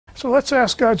So let's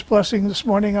ask God's blessing this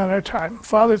morning on our time.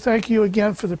 Father, thank you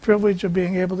again for the privilege of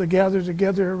being able to gather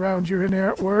together around your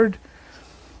inerrant word.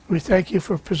 We thank you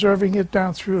for preserving it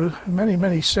down through many,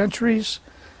 many centuries,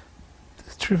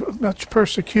 through much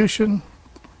persecution,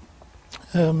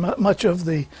 much of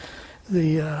the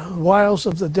wiles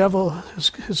of the devil,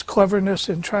 his cleverness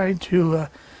in trying to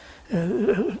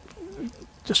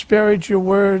disparage your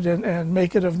word and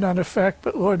make it of none effect.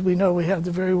 But Lord, we know we have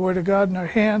the very word of God in our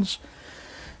hands.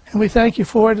 And we thank you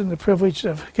for it and the privilege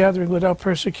of gathering without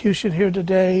persecution here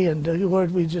today. And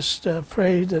Lord, we just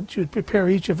pray that you'd prepare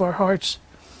each of our hearts,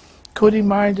 including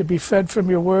mine, to be fed from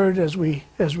your word as we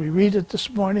read it this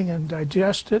morning and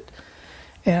digest it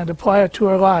and apply it to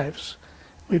our lives.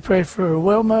 We pray for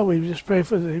Wilma. We just pray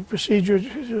for the procedure,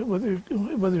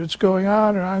 whether it's going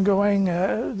on or ongoing,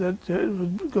 that it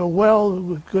would go well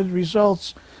with good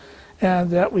results, and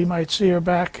that we might see her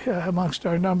back amongst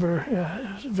our number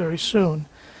very soon.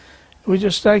 We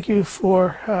just thank you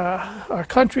for our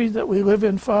country that we live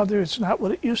in, Father. It's not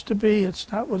what it used to be.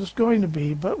 It's not what it's going to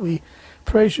be. But we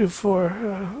praise you for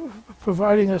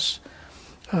providing us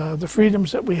the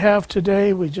freedoms that we have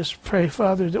today. We just pray,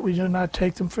 Father, that we do not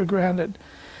take them for granted.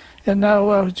 And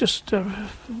now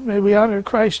may we honor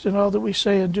Christ in all that we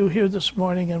say and do here this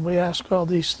morning. And we ask all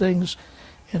these things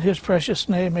in his precious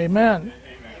name. Amen. Amen.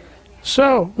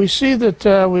 So we see that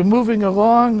we're moving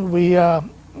along.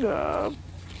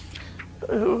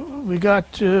 The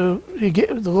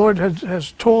Lord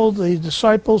has told the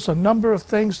disciples a number of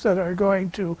things that are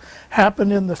going to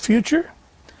happen in the future,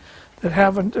 that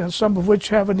haven't, and some of which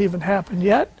haven't even happened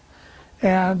yet.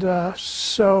 And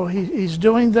so he's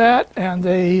doing that, and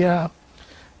they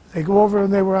go over,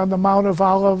 and they were on the Mount of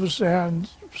Olives, and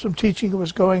some teaching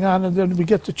was going on, and then we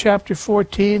get to chapter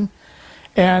 14,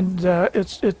 and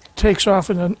it takes off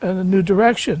in a new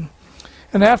direction.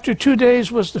 And after 2 days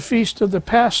was the feast of the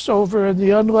Passover and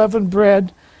the unleavened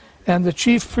bread, and the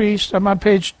chief priest, I'm on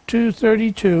page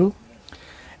 232,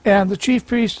 and the chief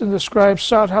priest and the scribes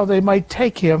sought how they might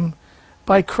take him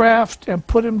by craft and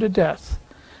put him to death.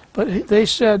 But they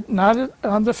said, not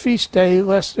on the feast day,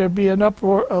 lest there be an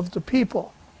uproar of the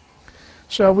people.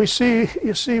 So you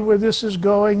see where this is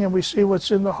going, and we see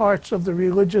what's in the hearts of the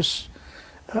religious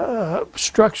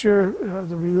structure,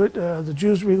 the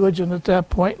Jews' religion at that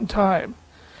point in time.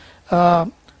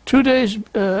 2 days,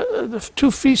 the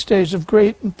 2 feast days of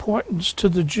great importance to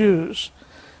the Jews.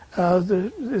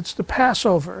 It's the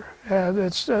Passover, and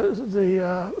it's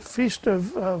the feast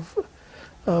of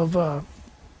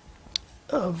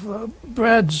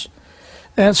breads.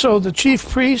 And so the chief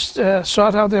priests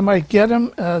sought how they might get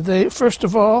him. First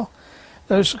of all,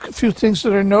 there's a few things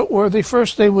that are noteworthy.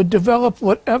 First, they would develop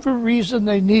whatever reason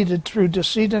they needed through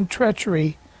deceit and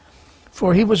treachery,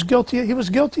 for he was guilty. He was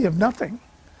guilty of nothing.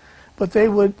 But they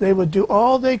would do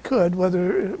all they could,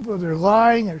 whether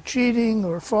lying or cheating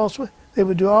or falsehood, they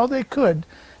would do all they could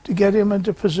to get him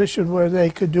into a position where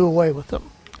they could do away with him.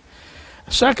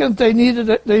 Second,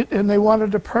 they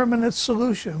wanted a permanent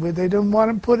solution. They didn't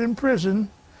want him put in prison.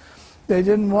 They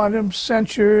didn't want him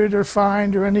censured or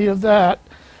fined or any of that.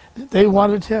 They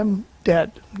wanted him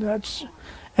dead.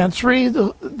 And three,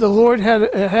 the Lord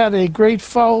had a great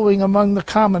following among the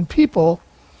common people,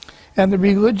 and the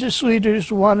religious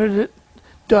leaders wanted it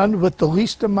done with the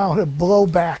least amount of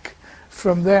blowback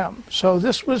from them. So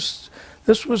this was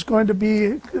going to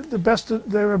be, the best of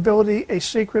their ability, a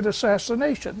secret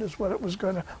assassination is what it was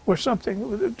going to, or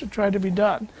something to try to be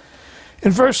done.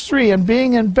 In verse 3, and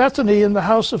being in Bethany in the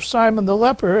house of Simon the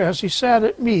leper, as he sat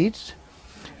at meat,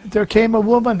 there came a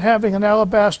woman having an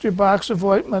alabaster box of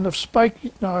ointment of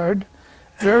spikenard,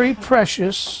 very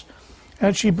precious,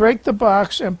 and she brake the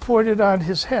box and poured it on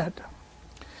his head.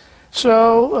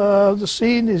 So the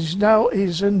scene is now,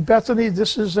 he's in Bethany.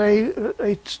 This is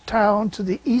a town to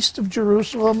the east of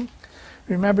Jerusalem.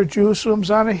 Remember,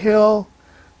 Jerusalem's on a hill,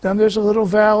 then there's a little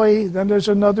valley, then there's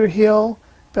another hill.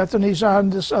 Bethany's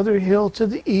on this other hill to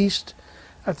the east.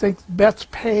 I think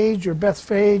Bethphage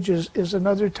is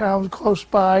another town close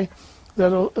by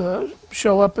that'll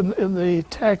show up in the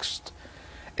text.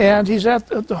 And he's at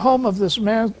the home of this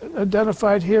man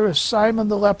identified here as Simon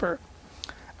the leper.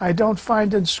 I don't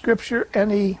find in Scripture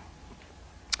any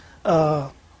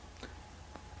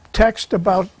text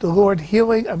about the Lord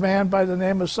healing a man by the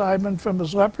name of Simon from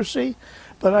his leprosy,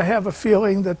 but I have a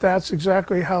feeling that that's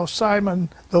exactly how Simon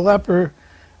the leper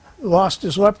lost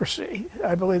his leprosy.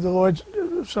 I believe the Lord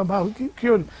somehow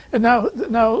cured him. And now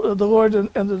the Lord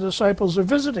and the disciples are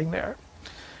visiting there.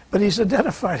 But he's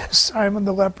identified as Simon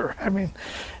the leper. I mean,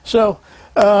 so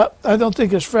I don't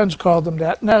think his friends called him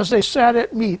that. And as they sat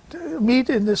at meat, meat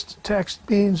in this text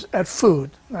means at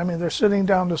food. I mean, they're sitting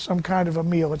down to some kind of a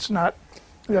meal. It's not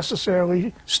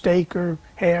necessarily steak or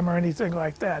ham or anything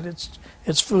like that.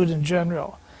 It's food in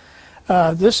general.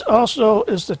 This also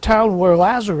is the town where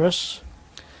Lazarus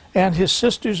and his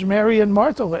sisters Mary and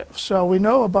Martha live. So we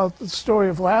know about the story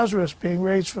of Lazarus being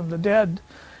raised from the dead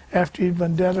after he'd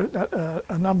been dead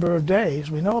a number of days.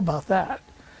 We know about that.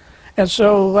 And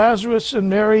so Lazarus and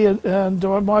Mary and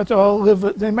Martha all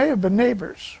live, they may have been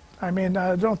neighbors. I mean,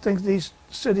 I don't think these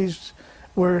cities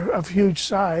were of huge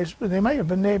size, but they may have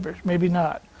been neighbors, maybe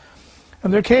not.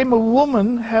 And there came a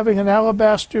woman having an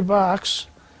alabaster box.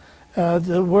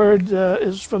 The word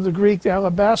is from the Greek,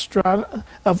 alabastron,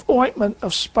 of ointment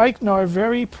of spikenard,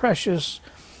 very precious.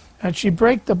 And she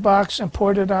brake the box and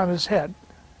poured it on his head.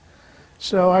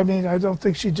 So, I mean, I don't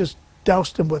think she just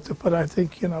doused him with it, but I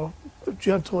think,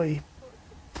 gently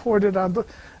poured it on the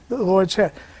Lord's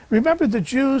head. Remember, the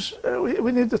Jews,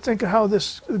 we need to think of how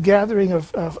this gathering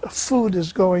of food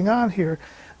is going on here.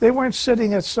 They weren't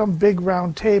sitting at some big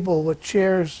round table with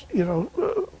chairs,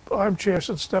 armchairs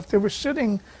and stuff. They were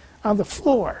sitting on the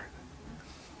floor.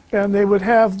 And they would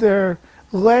have their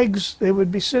legs, they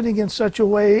would be sitting in such a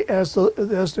way as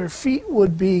their feet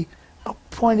would be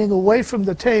pointing away from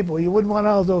the table. You wouldn't want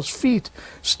all those feet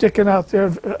sticking out there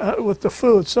with the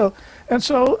food. So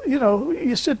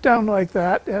you sit down like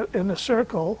that in a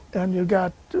circle, and you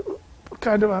got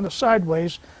kind of on the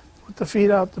sideways with the feet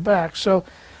out the back. So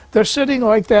they're sitting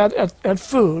like that at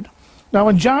food. Now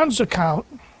in John's account,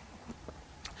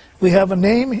 we have a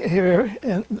name here,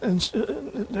 and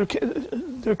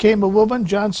there came a woman,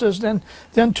 John says,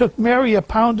 then took Mary a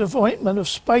pound of ointment of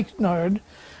spikenard,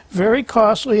 very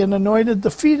costly, and anointed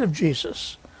the feet of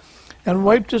Jesus, and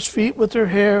wiped his feet with her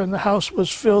hair, and the house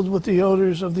was filled with the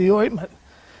odors of the ointment.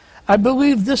 I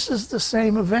believe this is the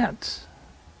same event.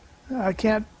 I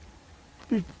can't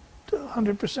be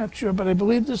 100% sure, but I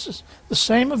believe this is the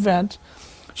same event.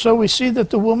 So we see that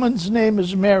the woman's name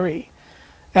is Mary.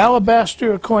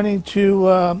 Alabaster, according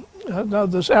to, now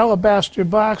this alabaster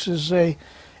box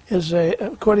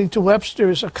according to Webster,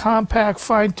 is a compact,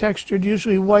 fine-textured,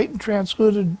 usually white and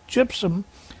translucent gypsum,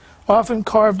 often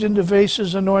carved into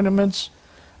vases and ornaments,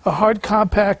 a hard,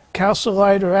 compact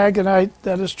calcite or agonite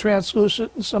that is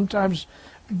translucent and sometimes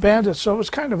banded. So it was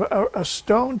kind of a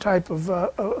stone type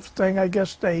of thing. I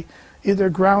guess they either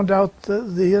ground out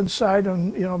the inside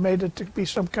and made it to be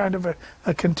some kind of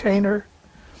a container.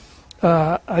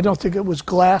 I don't think it was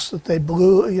glass that they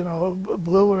blew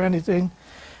or anything.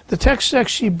 The text says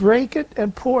she brake it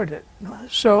and poured it.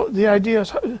 So the idea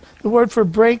is, the word for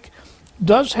break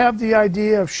does have the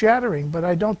idea of shattering, but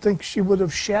I don't think she would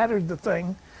have shattered the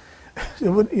thing. It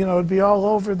would, it'd be all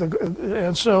over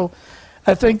and so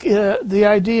I think the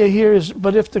idea here is,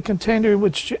 but if the container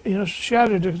would,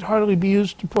 shattered, it could hardly be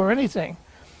used to pour anything.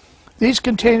 These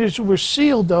containers were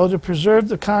sealed, though, to preserve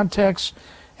the contents,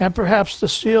 and perhaps the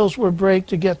seals were break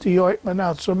to get the ointment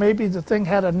out. So maybe the thing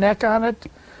had a neck on it,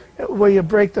 where you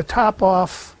break the top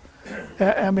off.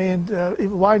 I mean,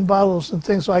 wine bottles and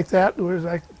things like that, where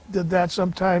I did that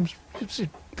sometimes. You see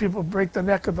people break the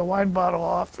neck of the wine bottle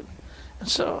off. And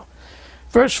so,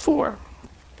 verse 4.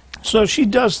 So she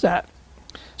does that.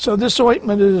 So this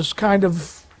ointment is kind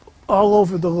of all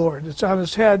over the Lord. It's on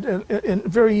his head and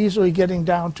very easily getting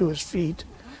down to his feet.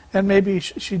 And maybe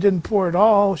she didn't pour it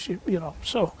all.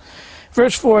 So.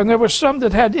 Verse 4, and there were some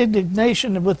that had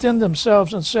indignation within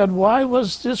themselves and said, why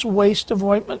was this waste of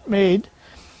ointment made?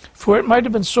 For it might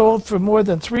have been sold for more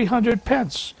than 300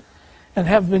 pence and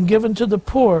have been given to the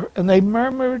poor. And they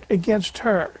murmured against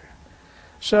her.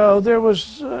 So there was,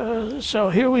 so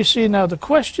here we see now the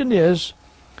question is,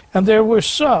 and there were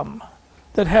some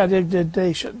that had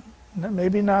indignation.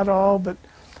 Maybe not all, but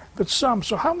some.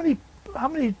 So how many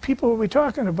people are we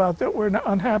talking about that were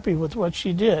unhappy with what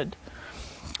she did?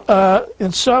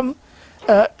 In some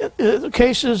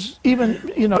cases,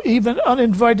 even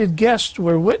uninvited guests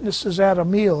were witnesses at a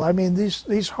meal. I mean,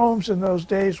 these homes in those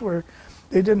days were,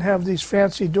 they didn't have these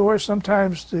fancy doors.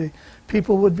 Sometimes the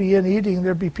people would be in eating.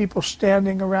 There'd be people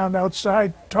standing around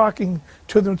outside talking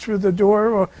to them through the door.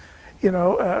 Or,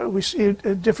 we see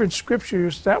in different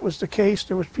scriptures that was the case.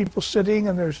 There was people sitting,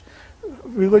 and there's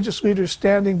religious leaders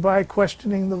standing by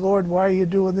questioning the Lord. Why are you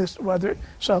doing this?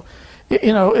 So.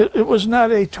 It was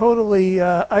not a totally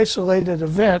isolated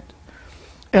event,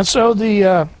 and so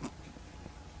in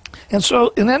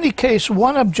any case,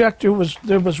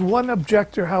 there was one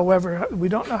objector. However, we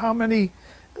don't know how many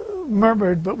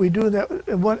murmured, but we do that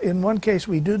in one case.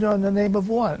 We do know the name of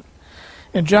one.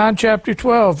 In John chapter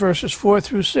 12, verses 4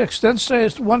 through 6, then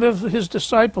says one of his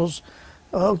disciples,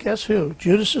 Oh, guess who?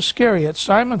 Judas Iscariot,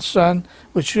 Simon's son,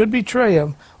 which should betray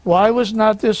him. Why was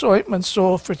not this ointment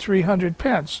sold for 300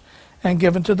 pence and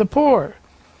given to the poor?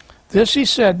 This he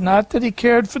said, not that he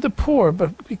cared for the poor,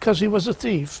 but because he was a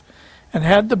thief, and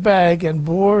had the bag and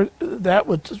bore that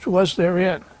which was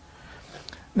therein.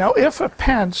 Now, if a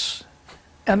pence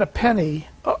and a penny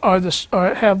have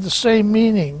the same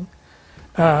meaning,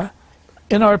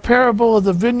 in our parable of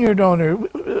the vineyard owner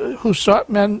who sought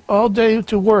men all day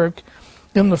to work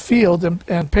in the field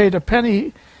and paid a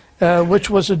penny, which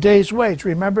was a day's wage.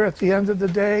 Remember, at the end of the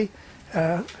day,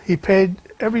 he paid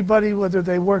everybody, whether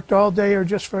they worked all day or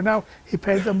just for an hour, he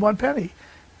paid them 1 penny,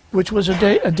 which was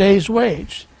a day's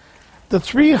wage. The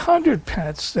 300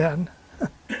 pence then,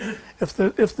 if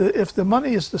the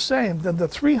money is the same, then the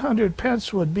 300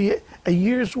 pence would be a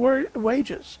year's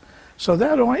wages. So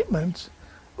that ointment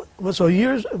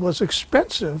was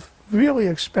expensive, really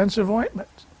expensive ointment.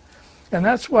 And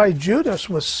that's why Judas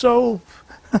was so,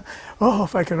 oh,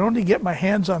 if I could only get my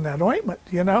hands on that ointment,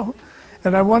 you know.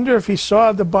 And I wonder if he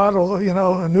saw the bottle, you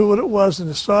know, and knew what it was,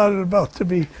 and saw it about to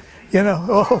be, you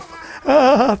know,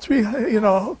 you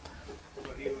know.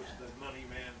 But he was the money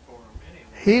man for him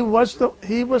anyway.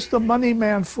 He was the money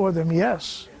man for them,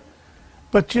 yes.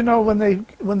 But you know, when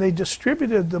they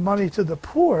distributed the money to the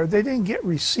poor, they didn't get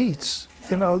receipts.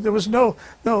 You know, there was no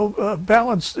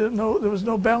balance. There was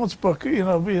no balance book, you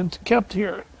know, being kept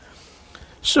here.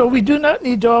 So we do not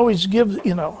need to always give,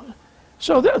 you know.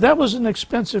 So that was an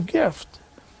expensive gift.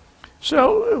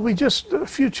 So we just a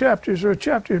few chapters or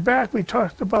chapters back, we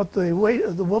talked about the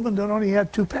woman that only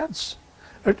had 2 pence.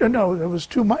 Or no, there was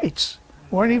 2 mites,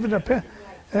 weren't even a pen,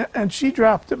 and she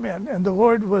dropped them in, and the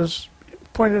Lord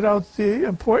pointed out the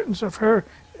importance of her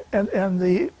and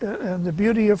the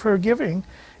beauty of her giving.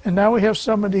 And now we have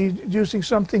somebody using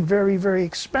something very, very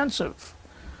expensive,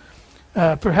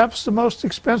 perhaps the most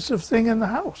expensive thing in the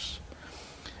house.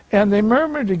 And they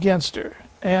murmured against her.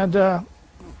 And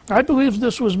I believe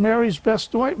this was Mary's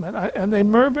best ointment. And they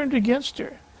murmured against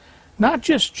her. Not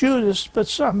just Judas, but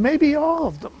some, maybe all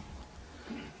of them,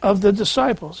 of the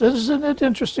disciples. Isn't it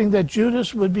interesting that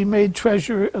Judas would be made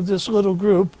treasurer of this little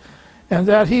group, and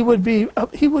that he would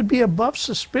be above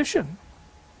suspicion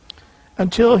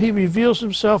until he reveals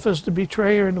himself as the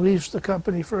betrayer and leaves the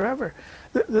company forever.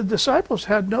 The disciples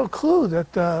had no clue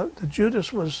that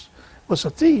Judas was a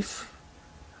thief.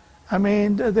 I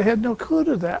mean, they had no clue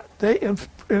to that. In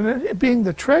being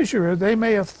the treasurer, they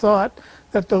may have thought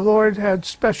that the Lord had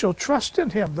special trust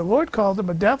in him. The Lord called him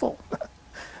a devil.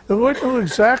 The Lord knew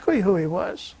exactly who he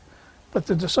was, but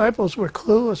the disciples were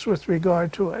clueless with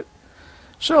regard to it.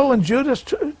 So when Judas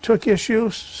took issue,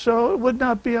 so it would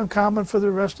not be uncommon for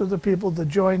the rest of the people to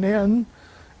join in,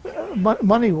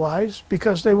 money-wise,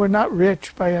 because they were not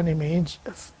rich by any means,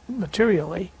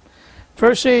 materially.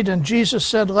 Verse 8, and Jesus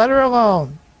said, let her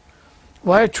alone.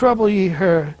 Why trouble ye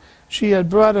her? She had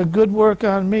brought a good work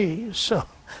on me. So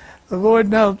the Lord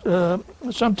now,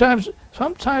 sometimes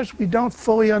we don't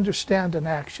fully understand an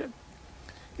action.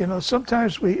 You know,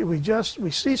 sometimes we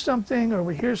see something or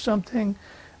we hear something,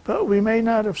 but we may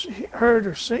not have heard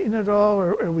or seen it all,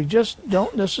 or we just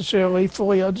don't necessarily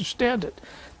fully understand it.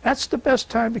 That's the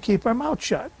best time to keep our mouth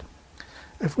shut,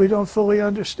 if we don't fully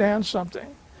understand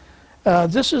something.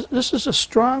 This is a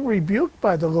strong rebuke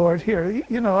by the Lord here.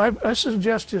 You know, I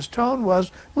suggest his tone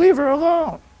was, leave her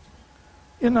alone.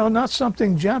 You know, not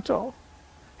something gentle.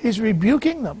 He's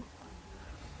rebuking them.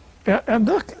 And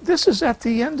look, this is at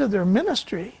the end of their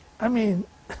ministry. I mean,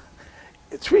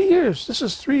 3 years. This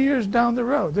is 3 years down the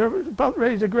road. They're about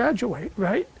ready to graduate,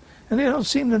 right? And they don't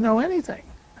seem to know anything.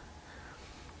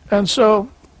 And so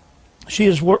she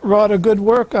has wrought a good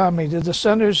work on me. The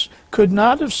dissenters could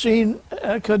not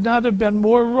have been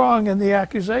more wrong in the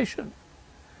accusation.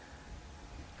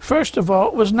 First of all,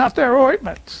 it was not their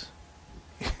ointment.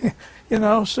 You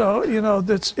know, so, you know,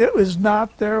 it was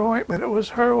not their ointment. It was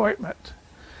her ointment.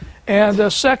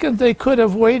 And second, they could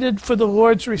have waited for the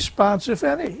Lord's response, if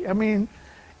any. I mean,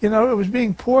 you know, it was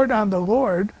being poured on the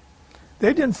Lord.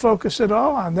 They didn't focus at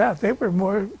all on that. They were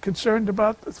more concerned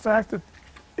about the fact that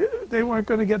they weren't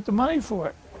going to get the money for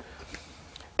it.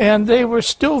 And they were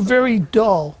still very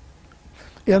dull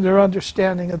in their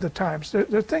understanding of the times.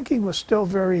 Their thinking was still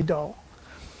very dull.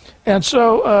 And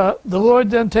so the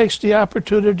Lord then takes the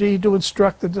opportunity to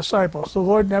instruct the disciples. The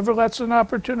Lord never lets an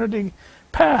opportunity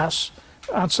pass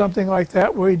on something like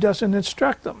that where he doesn't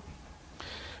instruct them.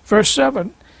 Verse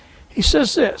 7, he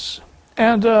says this,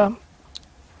 and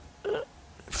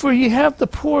for ye have the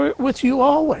poor with you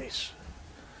always,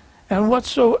 and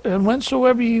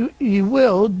whensoever ye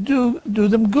will, do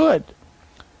them good.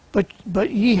 But me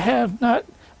ye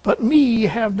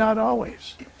have not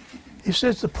always. He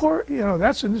says the poor,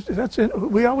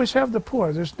 we always have the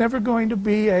poor. There's never going to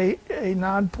be a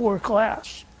non-poor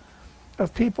class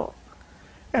of people.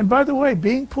 And by the way,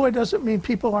 being poor doesn't mean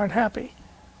people aren't happy.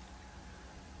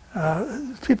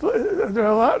 There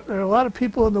are a lot of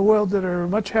people in the world that are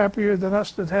much happier than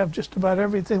us, that have just about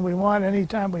everything we want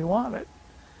anytime we want it.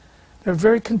 They're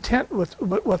very content with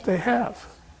what they have.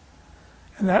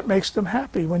 And that makes them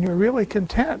happy when you're really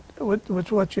content with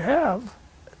what you have.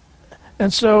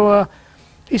 And so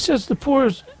he says the poor,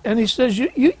 and he says,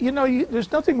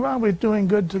 there's nothing wrong with doing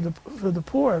good for the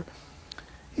poor.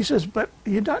 He says, but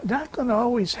you're not going to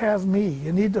always have me.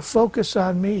 You need to focus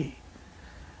on me.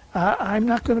 I'm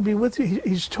not going to be with you.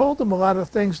 He's told them a lot of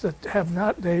things that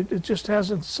it just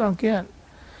hasn't sunk in.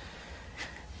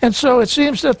 And so it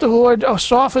seems that the Lord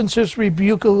softens his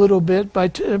rebuke a little bit by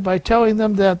telling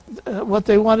them that what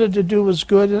they wanted to do was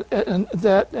good, and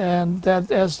that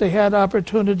as they had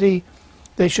opportunity,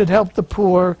 they should help the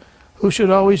poor, who should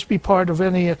always be part of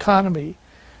any economy.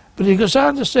 But he goes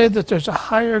on to say that there's a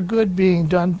higher good being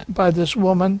done by this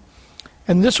woman,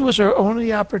 and this was her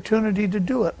only opportunity to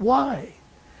do it. Why?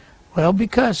 Well,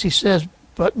 because he says,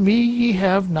 but me ye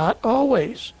have not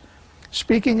always,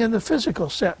 speaking in the physical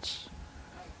sense.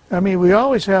 I mean, we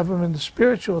always have him in the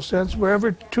spiritual sense.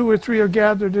 Wherever 2 or 3 are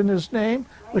gathered in his name,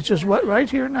 which is what right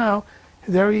here now,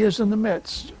 there he is in the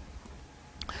midst.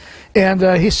 And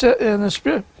he said, in the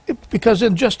spirit, because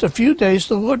in just a few days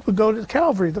the Lord would go to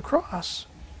Calvary, the cross.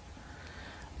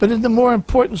 But in the more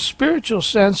important spiritual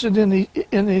sense, and in the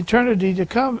eternity to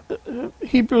come,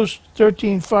 Hebrews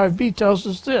 13:5b tells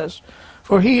us this: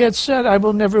 for he had said, I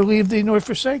will never leave thee nor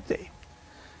forsake thee.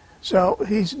 So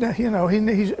he's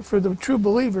for the true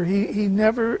believer, he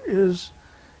never is,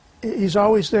 he's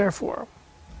always there for him.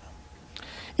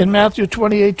 In Matthew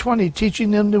 28:20,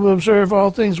 teaching them to observe all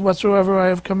things whatsoever I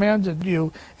have commanded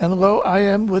you, and lo, I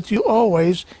am with you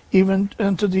always, even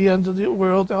unto the end of the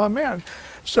world. Amen.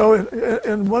 So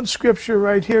in one scripture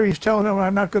right here, he's telling them,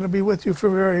 I'm not going to be with you for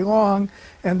very long.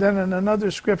 And then in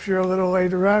another scripture a little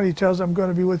later on, he tells them, I'm going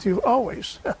to be with you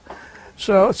always.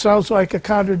 So it sounds like a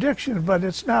contradiction, but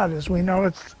it's not. As we know,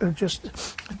 it's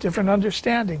just a different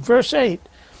understanding. Verse 8,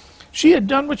 she had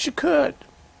done what she could.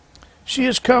 She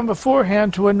has come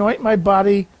beforehand to anoint my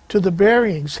body to the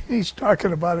burying. He's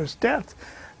talking about his death.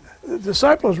 The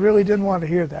disciples really didn't want to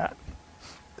hear that.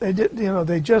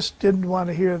 They just didn't want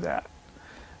to hear that.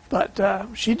 But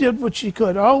she did what she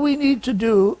could. All we need to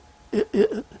do,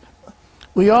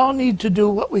 we all need to do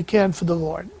what we can for the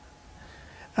Lord.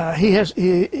 She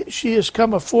has come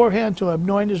beforehand to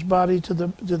anoint his body to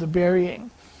the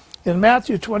burying. In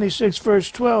Matthew 26, verse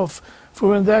 12,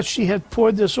 for in that she had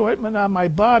poured this ointment on my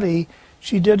body,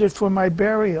 she did it for my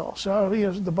burial. So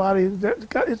the body,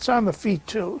 it's on the feet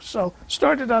too. So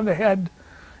started on the head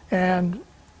and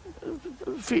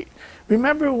feet.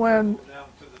 Remember when...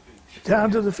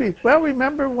 Down to the feet. Well,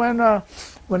 remember when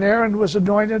Aaron was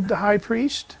anointed the high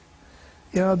priest?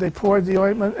 They poured the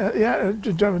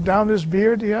ointment, down his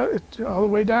beard, all the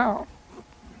way down.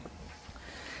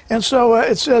 And so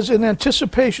it says, in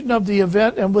anticipation of the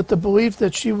event and with the belief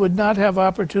that she would not have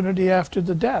opportunity after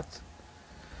the death.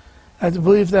 I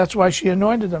believe that's why she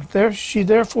anointed them. She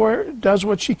therefore does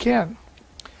what she can.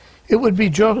 It would be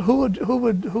who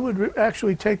would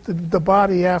actually take the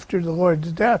body after the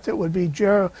Lord's death? It would be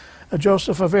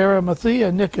Joseph of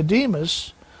Arimathea,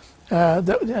 Nicodemus.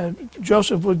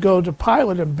 Joseph would go to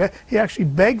Pilate and he actually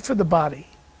begged for the body.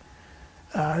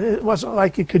 It wasn't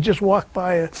like you could just walk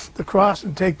by the cross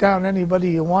and take down anybody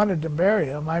you wanted to bury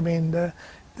him. I mean,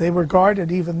 they were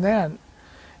guarded even then.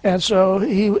 And so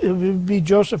it would be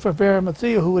Joseph of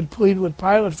Arimathea who would plead with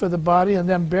Pilate for the body and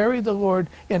then bury the Lord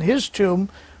in his tomb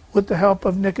with the help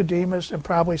of Nicodemus and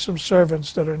probably some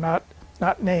servants that are not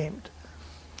named.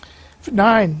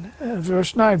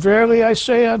 Verse 9, verily I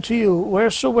say unto you,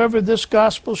 wheresoever this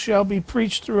gospel shall be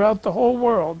preached throughout the whole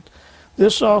world,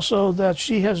 this also that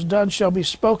she has done shall be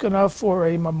spoken of for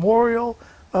a memorial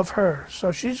of her.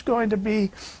 So she's going to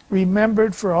be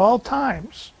remembered for all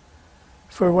times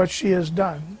for what she has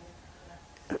done.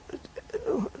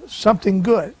 Something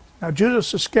good. Now,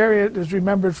 Judas Iscariot is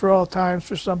remembered for all times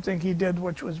for something he did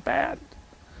which was bad.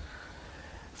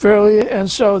 Verily, and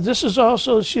so this is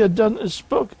also, she had done, it's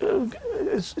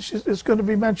going to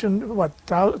be mentioned,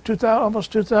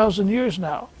 almost 2,000 years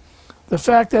now. The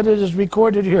fact that it is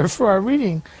recorded here for our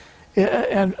reading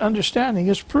and understanding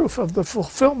is proof of the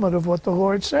fulfillment of what the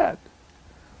Lord said.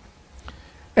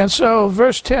 And so,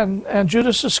 verse 10, and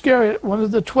Judas Iscariot, one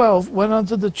of the 12, went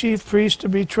unto the chief priests to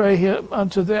betray him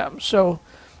unto them. So,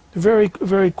 very,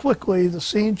 very quickly, the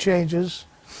scene changes,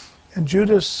 and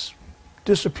Judas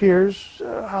disappears.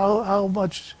 How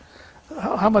much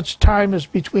How much time is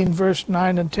between verse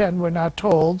 9 and 10, we're not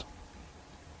told.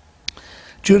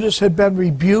 Judas had been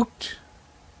rebuked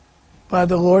by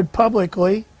the Lord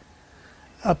publicly.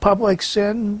 Public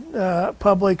sin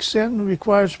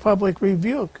requires public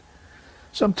rebuke.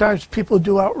 Sometimes people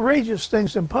do outrageous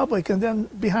things in public, and then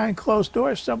behind closed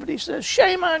doors somebody says,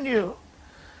 "Shame on you."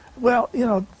 Well,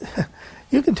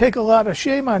 you can take a lot of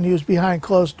shame on yous behind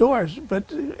closed doors,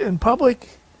 but in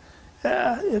public,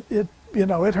 it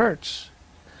hurts.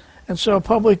 And so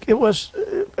it was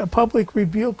a public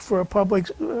rebuke for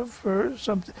for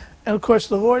something. And of course,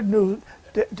 the Lord knew,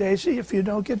 Daisy, if you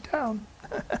don't get down.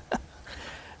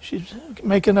 She's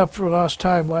making up for lost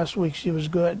time. Last week she was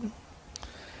good.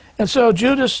 And so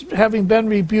Judas, having been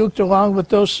rebuked along with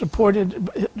those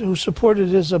who supported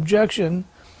his objection,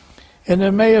 and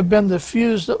it may have been the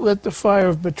fuse that lit the fire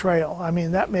of betrayal. I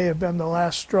mean, that may have been the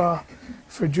last straw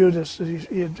for Judas.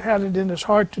 He had it in his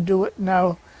heart to do it.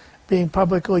 Now, being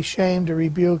publicly shamed or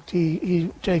rebuked,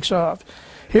 he takes off.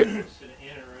 Here, it's an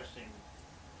interesting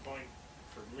point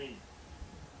for me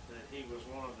that he was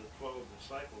one of the 12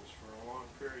 disciples for a long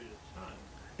period of time.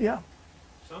 Yeah.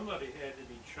 Somebody had to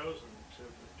be chosen to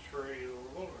betray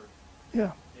the Lord.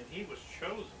 Yeah. And he was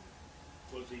chosen.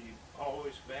 Was he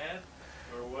always bad,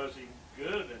 or was he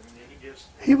good? And he just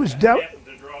happened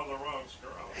to draw the wrong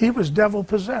straw. He was devil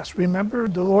possessed. Remember,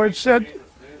 the Lord said.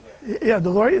 Yeah, the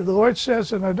Lord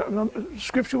says, and I don't know,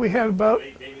 scripture we had about.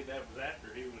 Maybe that was after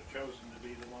he was chosen to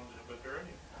be the one to betray him.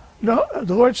 No,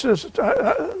 the Lord says,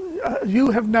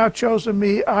 "You have now chosen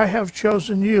me; I have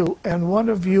chosen you, and one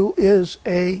of you is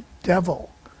a devil."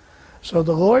 So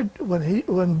the Lord,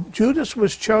 when Judas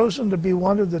was chosen to be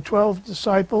one of the 12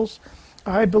 disciples,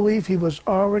 I believe he was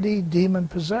already demon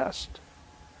possessed,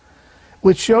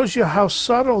 which shows you how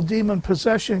subtle demon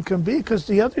possession can be, because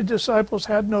the other disciples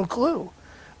had no clue.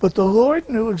 But the Lord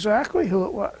knew exactly who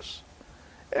it was.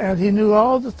 And he knew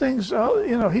all the things,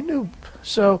 he knew.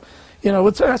 So,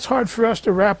 that's hard for us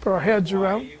to wrap our heads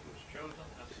around. He was chosen?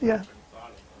 Yeah.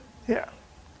 Yeah.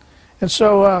 And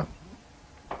so,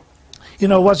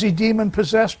 was he demon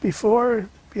possessed before?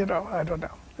 I don't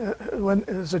know. When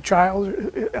as a child,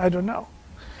 I don't know.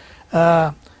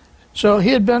 So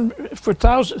he had been for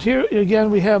thousands. Here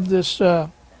again we have this, where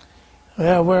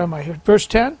am I here? Verse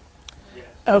 10? Yes.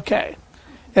 Okay.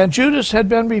 And Judas had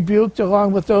been rebuked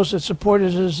along with those that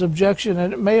supported his objection,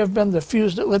 and it may have been the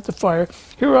fuse that lit the fire.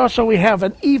 Here also we have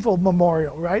an evil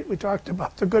memorial, right? We talked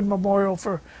about the good memorial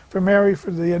for Mary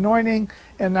for the anointing,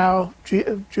 and now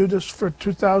Judas for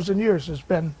 2,000 years has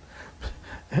been,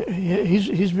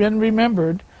 he's been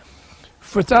remembered.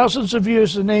 For thousands of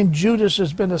years the name Judas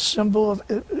has been a symbol of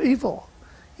evil.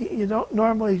 You don't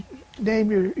normally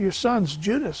name your sons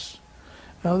Judas.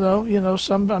 Although,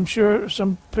 I'm sure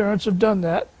some parents have done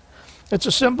that. It's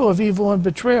a symbol of evil and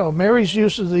betrayal. Mary's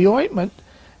use of the ointment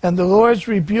and the Lord's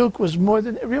rebuke was more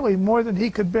than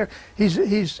he could bear.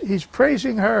 He's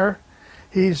praising her.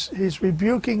 He's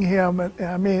rebuking him.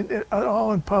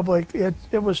 All in public.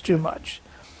 It was too much.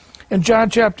 In John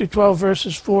chapter 12,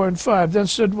 verses 4 and 5, then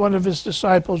said one of his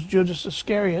disciples, Judas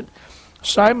Iscariot,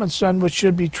 Simon's son, which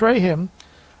should betray him,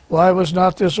 why was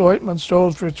not this ointment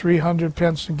sold for 300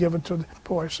 pence and given to the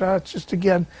poor? So it's just,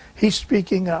 again, he's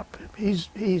speaking up. He's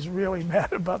really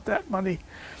mad about that money.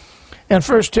 And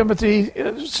 1 Timothy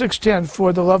 6:10,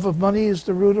 for the love of money is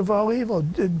the root of all evil.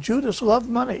 Judas loved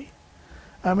money.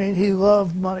 He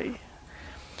loved money.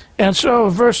 And so,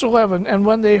 verse 11, and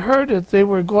when they heard it, they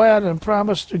were glad and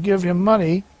promised to give him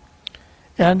money.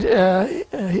 And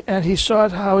he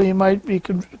sought how he might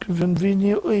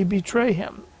conveniently betray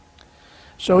him.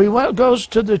 So he goes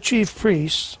to the chief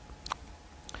priests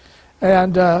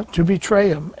and to betray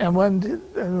him. And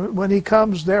when he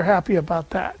comes, they're happy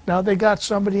about that. Now they got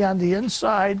somebody on the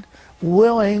inside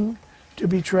willing to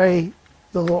betray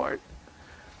the Lord.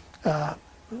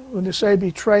 When they say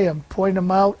betray him, point him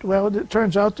out, well, it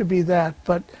turns out to be that.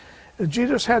 But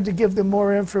Judas had to give them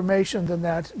more information than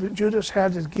that. Judas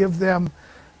had to give them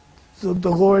the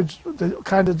Lord's,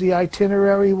 the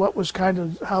itinerary, what was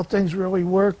how things really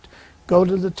worked. Go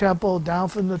to the temple, down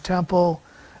from the temple,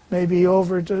 maybe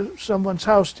over to someone's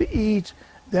house to eat,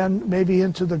 then maybe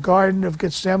into the Garden of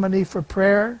Gethsemane for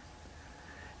prayer,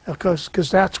 because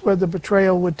that's where the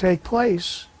betrayal would take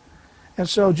place. And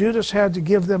so Judas had to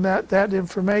give them that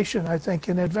information, I think,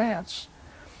 in advance,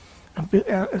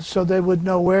 so they would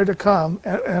know where to come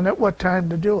and at what time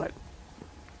to do it.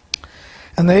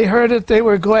 And they heard it, they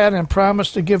were glad and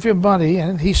promised to give him money,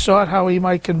 and he sought how he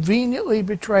might conveniently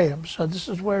betray him. So this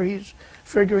is where he's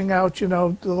figuring out,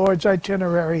 the Lord's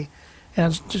itinerary,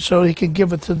 and so he can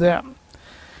give it to them.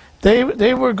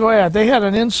 They were glad. They had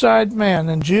an inside man,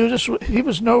 and Judas, he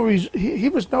was no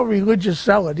religious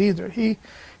zealot either. He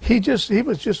just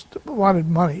wanted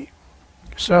money.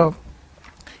 So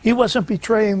he wasn't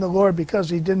betraying the Lord because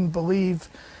he didn't believe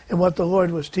in what the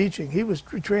Lord was teaching. He was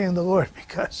betraying the Lord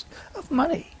because of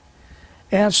money.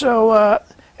 And so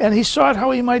and he sought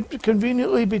how he might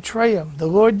conveniently betray him. The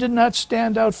Lord did not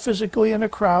stand out physically in a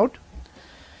crowd.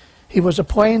 He was a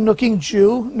plain-looking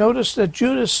Jew. Notice that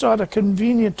Judas sought a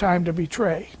convenient time to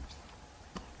betray.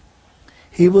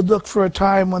 He would look for a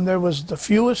time when there was the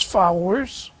fewest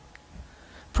followers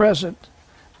present.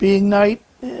 Being night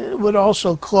would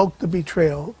also cloak the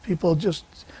betrayal. People just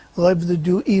love to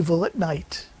do evil at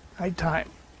nighttime.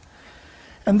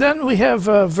 And then we have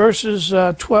verses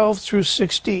 12 through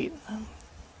 16.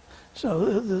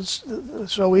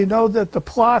 So we know that the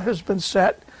plot has been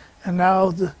set, and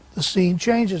now the scene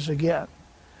changes again.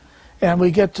 And we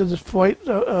get to the point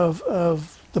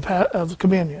of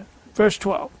communion. Verse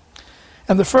 12.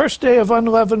 And the first day of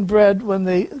unleavened bread, when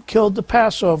they killed the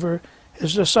Passover,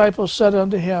 his disciples said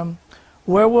unto him,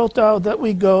 Where wilt thou that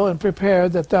we go and prepare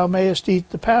that thou mayest eat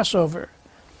the Passover?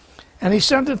 And he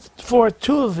sent forth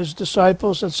 2 of his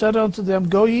disciples, and said unto them,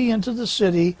 Go ye into the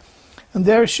city, and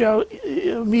there shall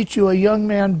meet you a young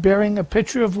man bearing a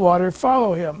pitcher of water.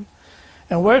 Follow him.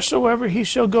 And wheresoever he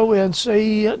shall go in, say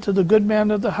ye to the good man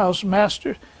of the house,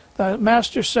 Master, the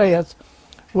master saith,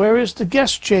 Where is the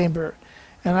guest chamber?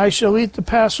 And I shall eat the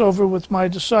Passover with my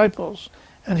disciples.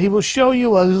 And he will show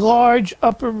you a large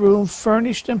upper room,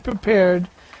 furnished and prepared.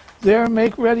 There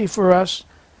make ready for us.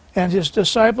 And his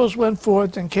disciples went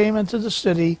forth and came into the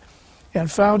city, and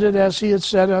found it as he had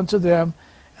said unto them,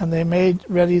 and they made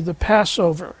ready the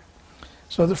Passover.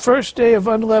 So the first day of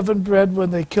unleavened bread,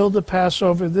 when they killed the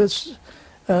Passover, this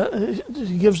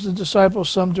gives the disciples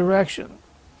some direction.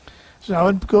 So now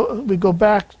we go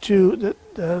back to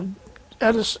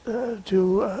Exodus,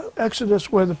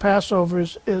 where the Passover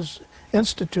is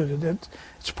instituted.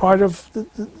 It's part of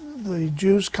the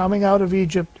Jews coming out of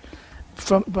Egypt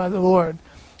by the Lord.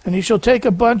 And you shall take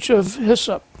a bunch of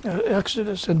hyssop,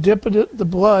 Exodus, and dip it in the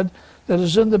blood that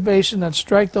is in the basin, and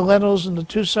strike the lentils and the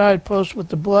 2 side posts with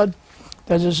the blood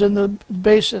that is in the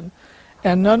basin.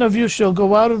 And none of you shall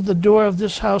go out of the door of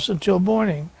this house until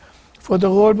morning. For the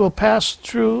Lord will pass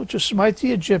through to smite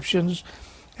the Egyptians,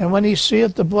 and when he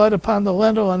seeth the blood upon the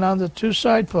lintel and on the 2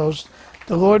 side posts,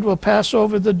 the Lord will pass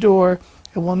over the door,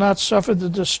 and will not suffer the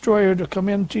destroyer to come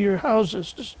into your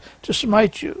houses to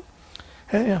smite you.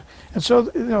 And so,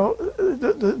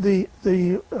 the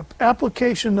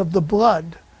application of the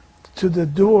blood to the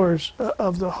doors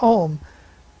of the home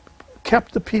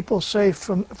kept the people safe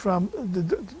from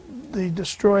the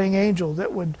destroying angel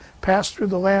that would pass through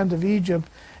the land of Egypt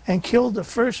and kill the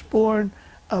firstborn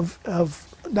of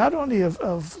not only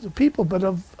of the people, but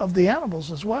of the animals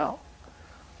as well.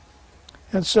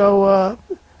 And so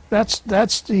that's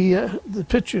the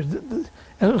picture.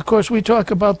 And of course, we talk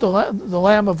about the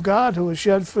Lamb of God who was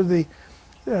shed for the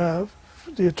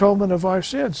atonement of our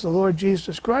sins, the Lord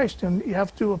Jesus Christ. And you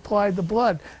have to apply the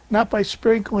blood, not by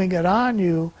sprinkling it on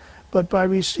you, but by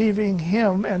receiving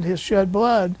him and his shed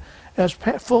blood as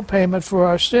full payment for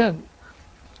our sin.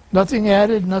 Nothing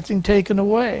added, nothing taken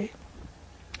away.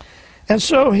 And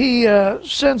so he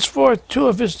sends forth 2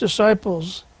 of his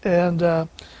disciples and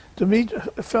to meet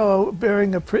a fellow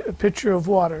bearing a pitcher of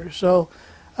water. So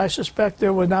I suspect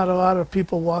there were not a lot of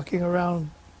people walking around.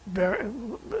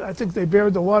 I think they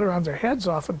buried the water on their heads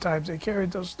oftentimes. They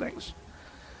carried those things.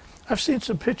 I've seen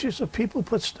some pictures of people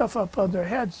put stuff up on their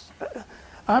heads.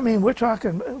 I mean, we're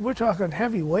talking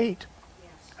heavy weight.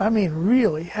 Yes. I mean,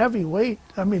 really heavy weight.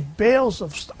 I mean, bales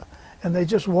of stuff. And they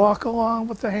just walk along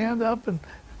with the hand up and,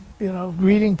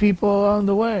 greeting people along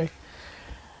the way.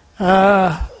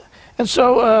 And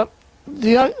so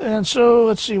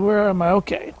let's see, where am I?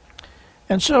 Okay.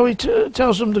 And so he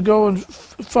tells them to go and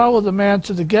follow the man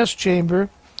to the guest chamber,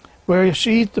 where you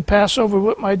shall eat the Passover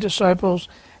with my disciples,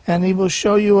 and he will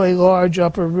show you a large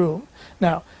upper room.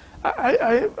 Now,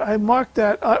 I marked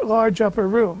that large upper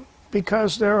room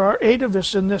because there are 8 of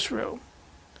us in this room.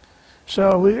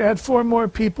 So we had 4 more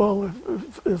people.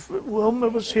 If Wilma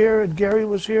was here and Gary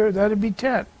was here, that'd be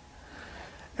 10.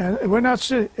 And we're not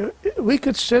sitting. We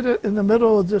could sit in the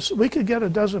middle of this. We could get a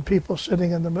dozen people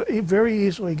sitting in the middle. Very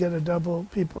easily get a double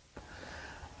people.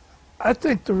 I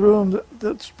think the room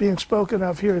that's being spoken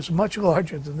of here is much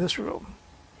larger than this room.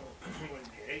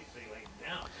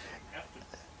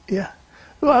 Yeah.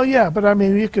 Well, yeah, but I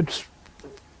mean, you could.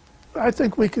 I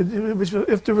think we could.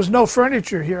 If there was no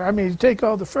furniture here, I mean, you take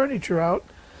all the furniture out,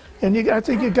 and I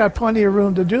think you got plenty of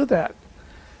room to do that.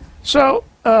 So.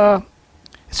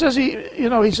 It says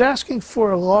he's asking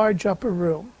for a large upper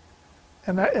room,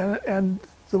 and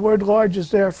the word large is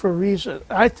there for a reason.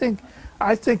 I think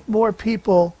more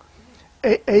people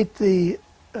ate the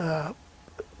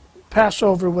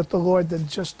Passover with the Lord than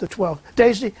just the 12.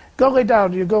 Daisy, go lay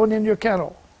down. You're going in your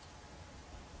kennel.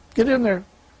 Get in there.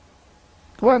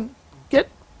 Go on. Get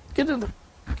in there.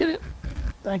 Get in.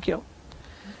 Thank you.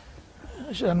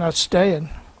 I'm not staying.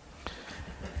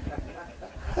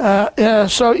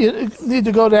 So you need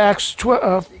to go to Acts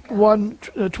 1,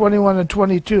 21 and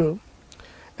 22.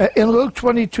 In Luke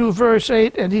 22, verse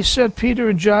 8, and he sent Peter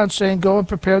and John, saying, go and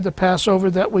prepare the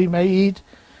Passover that we may eat.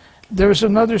 There is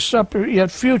another supper yet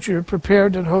future,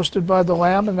 prepared and hosted by the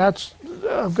Lamb, and that's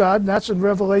of God, and that's in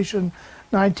Revelation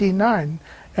 19:9.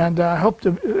 And I hope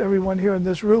everyone here in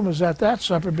this room is at that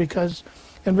supper, because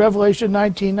in Revelation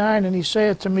 19:9, and he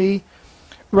saith to me,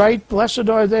 right, blessed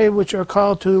are they which are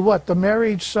called to what? The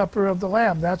marriage supper of the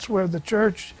Lamb. That's where the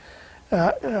church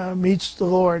meets the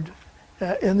Lord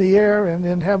in the air, and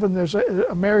in heaven there's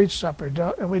a marriage supper.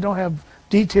 And we don't have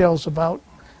details about,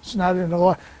 it's not in the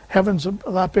law. Heaven's a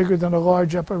lot bigger than a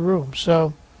large upper room.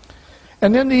 So,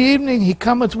 and in the evening he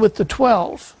cometh with the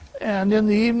 12. And in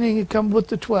the evening he cometh with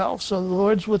the 12. So the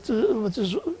Lord's with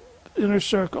his inner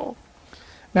circle.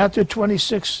 Matthew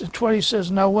 26:20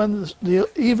 says, now when the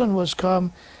even was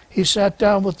come, he sat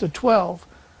down with the 12.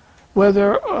 Where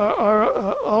there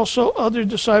are also other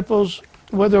disciples,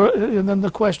 and then the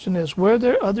question is, were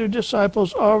there other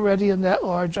disciples already in that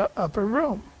large upper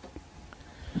room?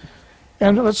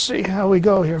 And let's see how we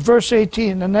go here. Verse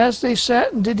 18, and as they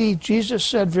sat and did eat, Jesus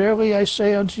said, verily I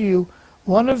say unto you,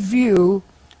 one of you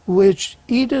which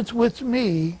eateth with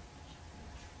me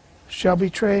shall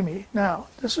betray me. Now,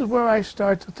 this is where I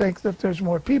start to think that there's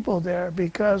more people there,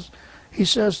 because he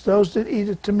says, those that eat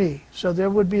it to me. So there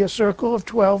would be a circle of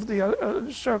 12, the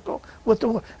other circle with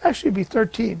the, actually be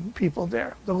 13 people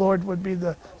there. The Lord would be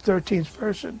the 13th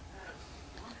person.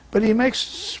 But he makes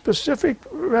specific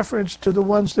reference to the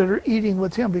ones that are eating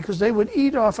with him, because they would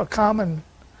eat off a common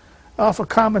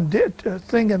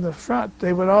thing in the front.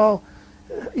 They would all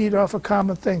eat off a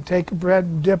common thing, take bread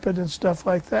and dip it and stuff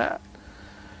like that.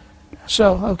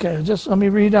 So, okay, just let me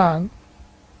read on.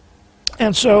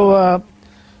 And so,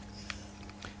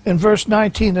 in verse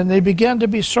 19, and they began to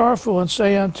be sorrowful and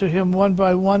say unto him one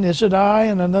by one, is it I?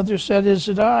 And another said, is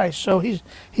it I? So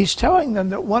he's telling them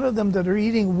that one of them that are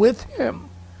eating with him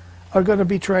are going to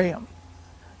betray him.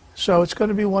 So it's going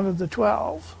to be one of the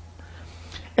 12.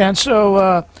 And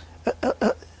so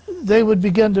they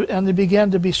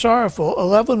began to be sorrowful.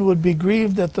 11 would be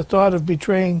grieved at the thought of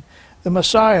betraying the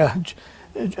Messiah.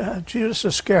 Judas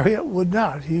Iscariot would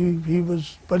not. He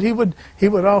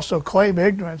would also claim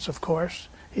ignorance, of course.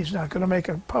 He's not going to make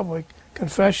a public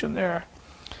confession there.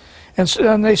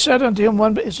 And they said unto him,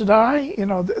 one, is it I?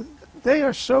 They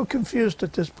are so confused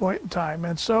at this point in time,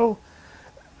 and so,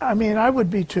 I mean, I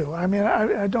would be too. I mean,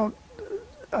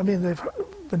 they've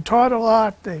been taught a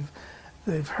lot.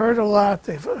 They've heard a lot.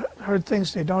 They've heard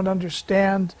things they don't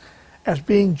understand. As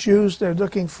being Jews, they're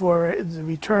looking for the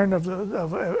return of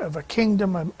a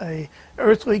kingdom, a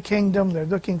earthly kingdom. They're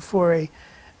looking for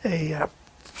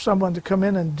someone to come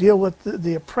in and deal with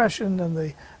the oppression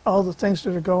and all the things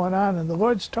that are going on. And the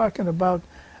Lord's talking about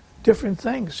different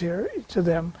things here to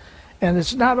them, and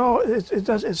it's not all.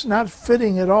 It's not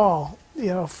fitting at all,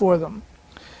 for them.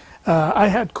 I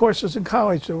had courses in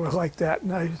college that were like that,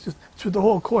 and through the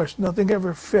whole course, nothing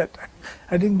ever fit.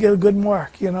 I didn't get a good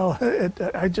mark,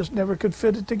 I just never could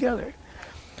fit it together.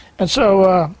 And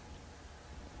so,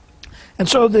 and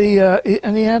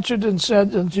he answered and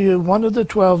said unto you, one of the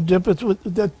 12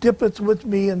 dippeth with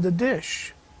me in the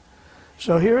dish.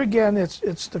 So here again,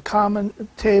 it's the common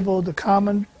table, the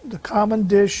common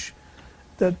dish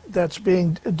that's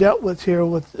being dealt with here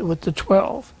with the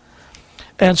 12.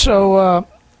 And so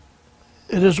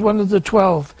it is one of the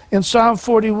 12. In Psalm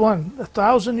 41,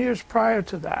 1,000 years prior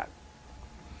to that,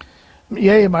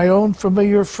 yea, my own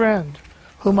familiar friend,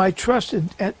 whom I trusted,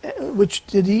 and which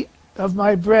did eat of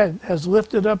my bread, has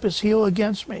lifted up his heel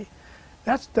against me.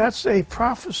 That's a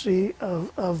prophecy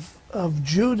of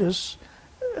Judas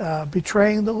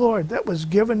betraying the Lord. That was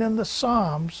given in the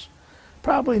Psalms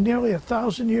probably nearly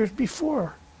 1,000 years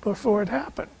before it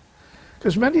happened.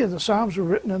 Because many of the Psalms were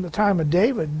written in the time of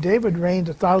David. David reigned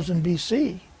 1000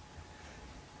 BC.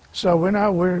 So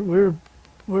we're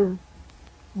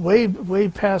way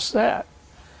past that.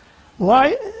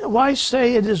 Why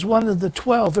say it is one of the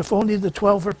 12 if only the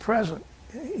 12 are present?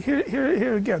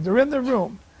 Here again, they're in the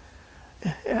room.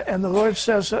 And the Lord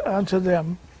says unto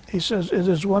them, he says, it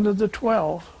is one of the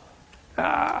 12.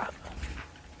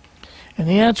 And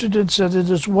he answered and said, it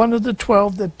is one of the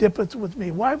 12 that dippeth with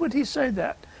me. Why would he say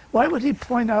that? Why would he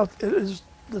point out it is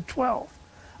the 12?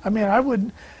 I mean, I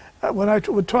would, when I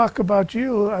would talk about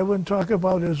you, I wouldn't talk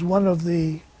about as one of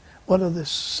the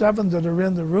 7 that are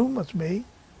in the room with me,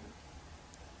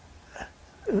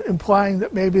 implying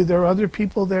that maybe there are other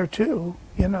people there too,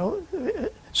 you know.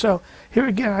 So here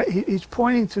again, he's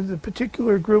pointing to the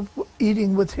particular group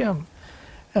eating with him.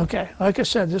 Okay, like I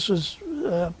said, this was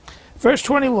verse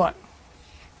 21.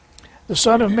 The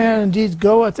Son of Man indeed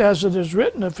goeth as it is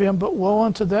written of him, but woe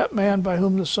unto that man by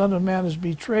whom the Son of Man is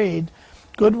betrayed.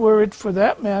 Good were it for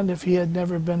that man if he had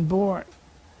never been born.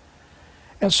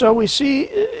 And so we see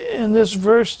in this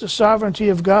verse the sovereignty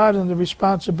of God and the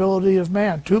responsibility of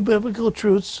man. Two biblical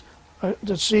truths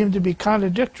that seem to be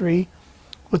contradictory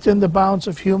within the bounds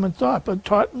of human thought, but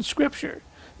taught in Scripture.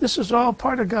 This is all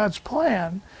part of God's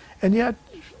plan, and yet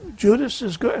Judas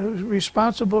is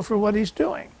responsible for what he's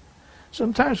doing.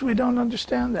 Sometimes we don't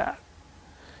understand that.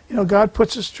 You know, God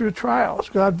puts us through trials.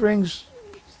 God brings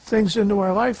things into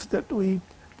our life that we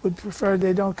would prefer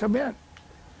they don't come in.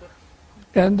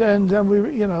 And then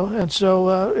we, you know, and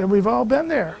so, and we've all been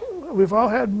there. We've all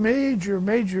had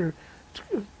major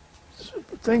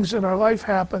things in our life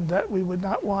happen that we would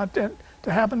not want to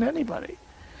happen to anybody.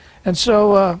 And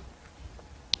so,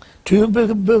 two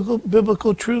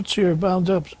biblical truths here bound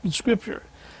up in Scripture.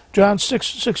 John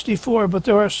 6:64, but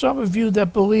there are some of you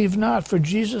that believe not, for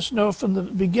Jesus knew from the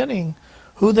beginning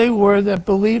who they were that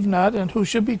believed not and who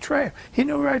should betray him. He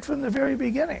knew right from the very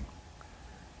beginning.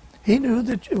 He knew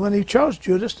that when he chose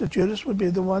Judas, that Judas would be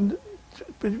the one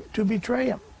to betray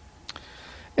him.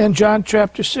 In John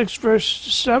chapter 6, verse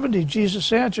 70,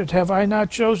 Jesus answered, have I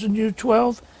not chosen you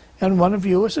 12, and one of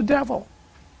you is a devil?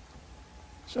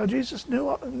 So Jesus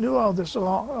knew all this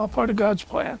along, all part of God's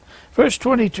plan. Verse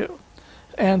 22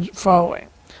 and following.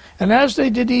 And as they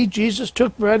did eat, Jesus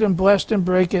took bread and blessed and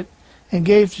brake it, and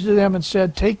gave to them and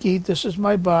said, take, eat, this is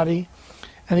my body.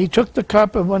 And he took the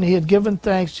cup, and when he had given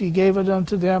thanks, he gave it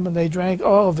unto them, and they drank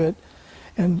all of it.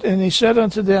 And he said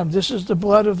unto them, this is the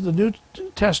blood of the New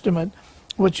Testament,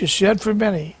 which is shed for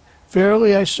many.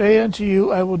 Verily I say unto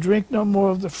you, I will drink no more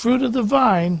of the fruit of the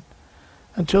vine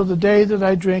until the day that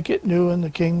I drink it new in the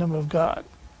kingdom of God.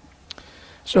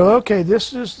 So, okay,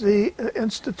 this is the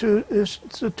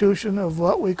institution of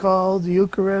what we call the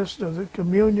Eucharist or the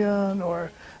communion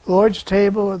or the Lord's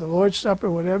table or the Lord's Supper,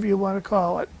 whatever you want to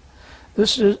call it.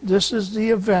 This is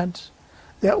the event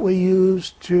that we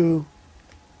use to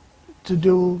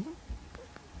do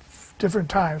different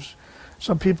times.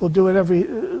 Some people do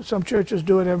it some churches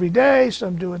do it every day,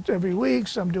 some do it every week,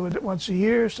 some do it once a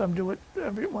year, some do it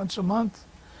once a month.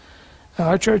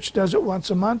 Our church does it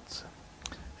once a month.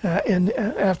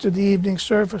 After the evening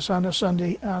service on a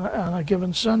Sunday, on a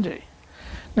given Sunday.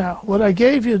 Now, what I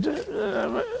gave you,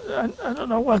 I don't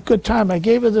know what good time, I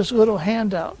gave you this little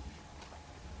handout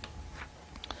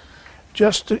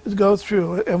just to go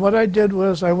through. And what I did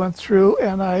was I went through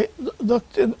and I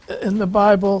looked in the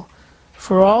Bible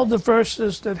for all the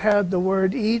verses that had the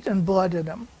word eat and blood in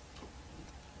them.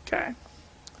 Okay.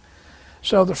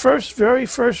 So the very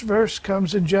first verse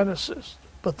comes in Genesis.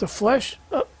 But the flesh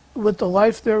with the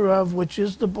life thereof, which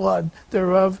is the blood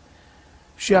thereof,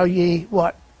 shall ye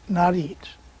what? Not eat.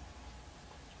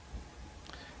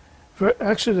 For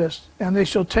Exodus, and they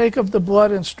shall take of the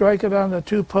blood and strike it on the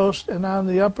two posts and on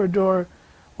the upper door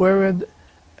wherein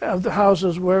of the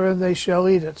houses wherein they shall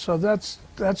eat it. So that's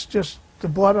just the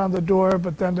blood on the door,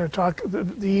 but then they're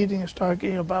the eating is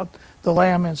talking about the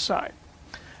lamb inside.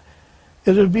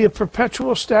 It would be a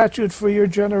perpetual statute for your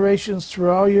generations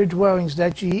through all your dwellings,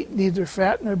 that ye eat neither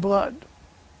fat nor blood.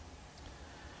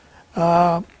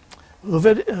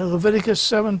 Leviticus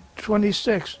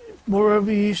 7:26,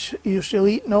 moreover you shall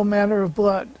eat no manner of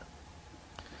blood.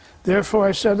 Therefore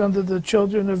I said unto the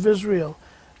children of Israel,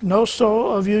 no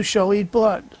soul of you shall eat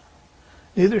blood,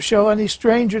 neither shall any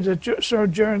stranger that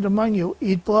sojourned among you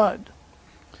eat blood.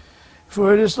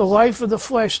 For it is the life of the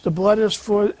flesh, the blood is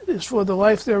for the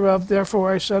life thereof.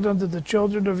 Therefore I said unto the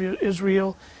children of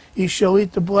Israel, ye shall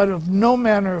eat the blood of no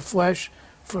manner of flesh,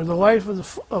 for the life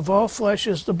of all flesh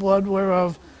is the blood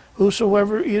whereof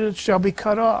whosoever eateth shall be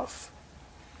cut off.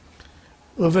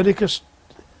 Leviticus,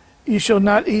 ye shall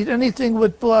not eat anything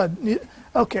with blood.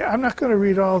 Okay, I'm not going to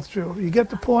read all through. You get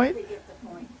the point?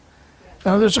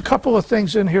 Now there's a couple of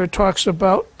things in here. It talks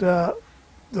about the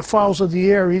fowls of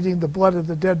the air eating the blood of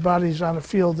the dead bodies on a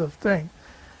field of thing.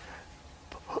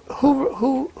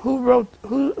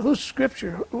 Whose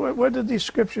scripture? Where did these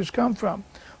scriptures come from?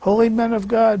 Holy men of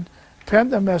God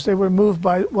penned them as they were moved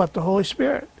by what? The Holy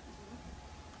Spirit.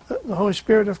 The Holy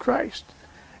Spirit of Christ.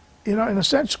 You know, in a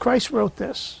sense, Christ wrote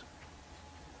this.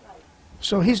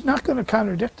 So he's not going to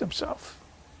contradict himself.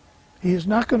 He is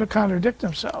not going to contradict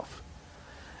himself.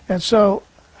 And so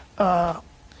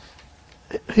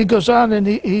he goes on, and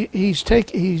they're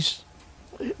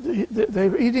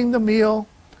eating the meal.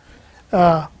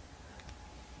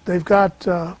 They've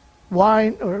got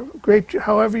wine or grape juice,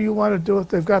 however you want to do it.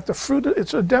 They've got the fruit.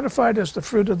 It's identified as the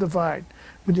fruit of the vine.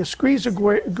 When you squeeze a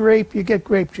grape, you get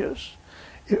grape juice.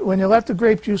 When you let the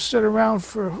grape juice sit around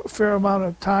for a fair amount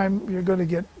of time, you're going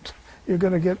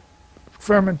to get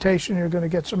fermentation. You're going to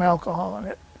get some alcohol in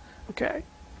it. Okay.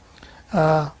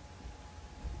 You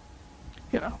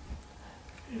know,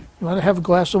 you want to have a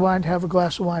glass of wine, have a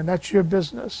glass of wine. That's your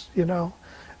business. You know.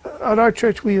 At our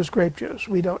church, we use grape juice.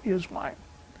 We don't use wine.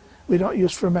 We don't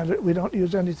use fermented. We don't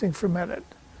use anything fermented.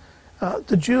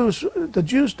 The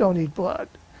Jews don't eat blood,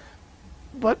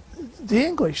 but the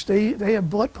English they have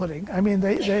blood pudding. I mean,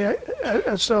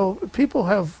 so people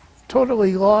have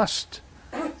totally lost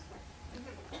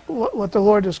what the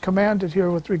Lord has commanded here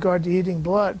with regard to eating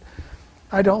blood.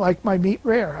 I don't like my meat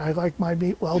rare. I like my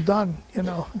meat well done. You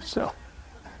know, so.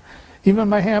 Even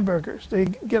my hamburgers, they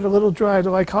get a little dry.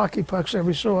 They're like hockey pucks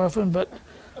every so often, but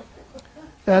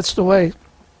that's the way.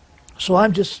 So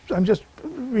I'm just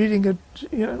reading it,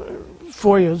 you know,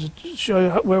 for you to show you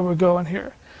where we're going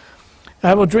here.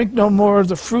 I will drink no more of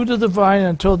the fruit of the vine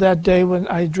until that day when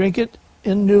I drink it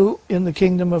anew in the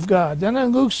kingdom of God. Then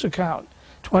in Luke's account,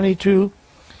 22,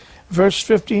 verse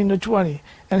 15 to 20,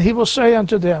 and he will say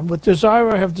unto them, with desire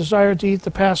I have desired to eat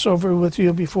the Passover with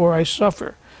you before I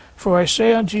suffer. For I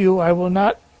say unto you, I will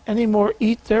not any more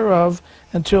eat thereof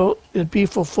until it be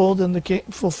fulfilled in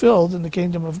the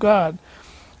kingdom of God.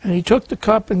 And he took the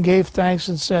cup and gave thanks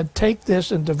and said, take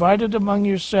this and divide it among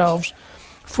yourselves.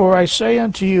 For I say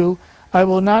unto you, I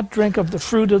will not drink of the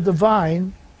fruit of the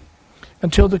vine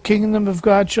until the kingdom of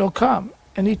God shall come.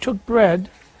 And he took bread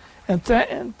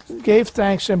and gave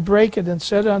thanks and brake it and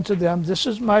said unto them, this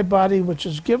is my body which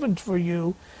is given for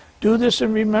you. Do this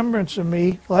in remembrance of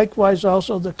me. Likewise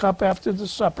also the cup after the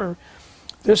supper.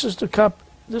 This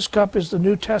cup is the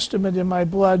New Testament in my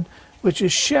blood, which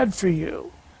is shed for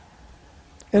you.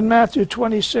 In Matthew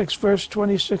 26, verse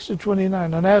 26 to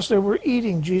 29, and as they were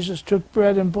eating, Jesus took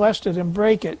bread and blessed it and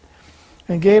brake it,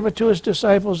 and gave it to his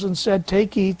disciples and said,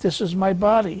 take, eat, this is my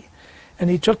body. And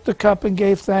he took the cup and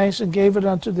gave thanks and gave it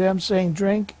unto them, saying,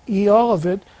 drink ye all of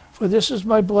it, for this is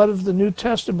my blood of the New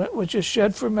Testament, which is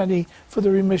shed for many for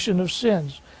the remission of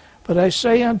sins. But I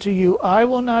say unto you, I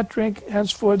will not drink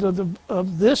henceforth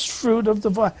of this fruit of the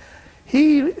vine.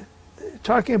 He,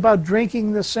 talking about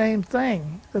drinking the same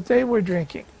thing that they were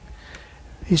drinking.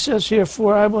 He says here,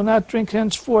 for I will not drink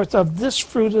henceforth of this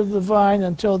fruit of the vine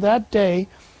until that day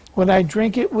when I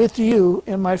drink it with you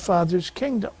in my Father's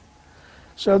kingdom.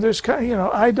 So there's, you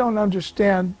know, I don't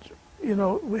understand. You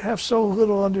know, we have so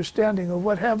little understanding of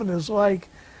what heaven is like.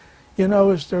 You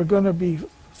know, is there going to be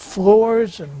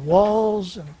floors and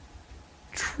walls and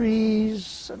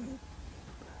trees and,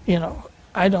 you know,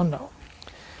 I don't know.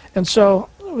 And so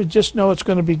we just know it's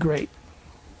going to be great.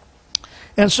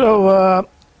 And so,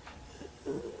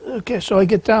 okay, so I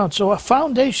get down. So a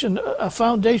foundation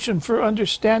for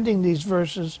understanding these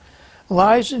verses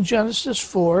lies in Genesis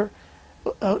 4,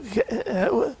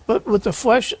 but with the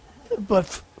flesh,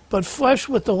 but flesh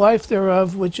with the life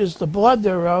thereof, which is the blood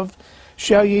thereof,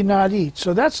 shall ye not eat.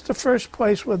 So that's the first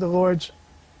place where the Lord's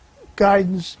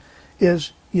guidance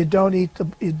is: you don't eat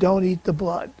the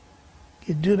blood.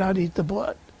 You do not eat the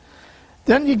blood.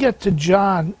 Then you get to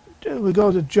John. We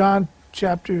go to John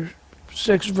chapter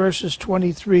 6, verses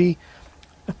 23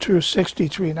 through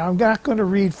 63. Now I'm not going to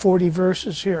read 40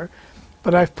 verses here,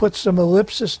 but I've put some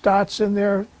ellipsis dots in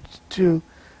there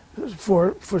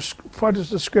for part of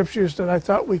the scriptures that I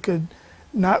thought we could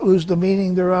not lose the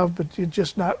meaning thereof, but you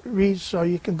just not read, so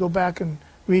you can go back and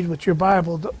read with your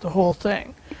Bible the whole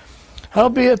thing.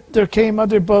 Howbeit there came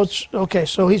other boats. Okay,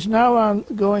 so he's now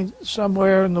going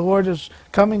somewhere, and the Lord is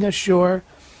coming ashore,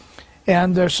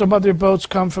 and there's some other boats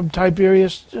come from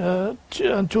Tiberias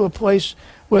to a place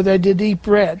where they did eat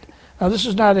bread. Now this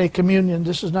is not a communion.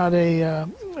 This is not a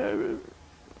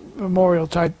memorial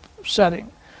type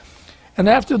setting. And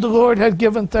after the Lord had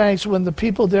given thanks, when the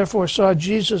people therefore saw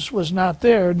Jesus was not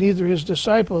there, neither his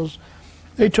disciples,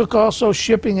 they took also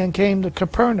shipping and came to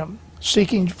Capernaum,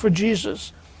 seeking for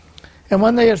Jesus. And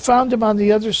when they had found him on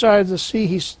the other side of the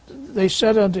sea, they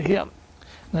said unto him,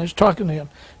 and I was talking to him,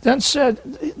 then said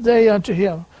they unto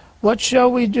him, what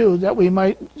shall we do that we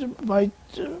might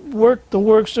work the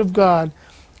works of God?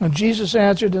 And Jesus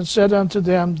answered and said unto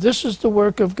them, this is the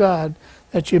work of God,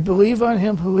 that ye believe on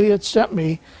him who he had sent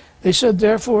me. They said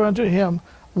therefore unto him,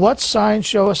 what sign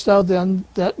showest thou then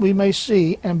that we may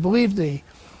see and believe thee?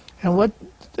 And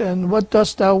what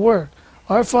dost thou work?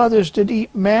 Our fathers did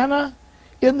eat manna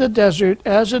in the desert,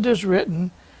 as it is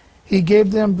written, he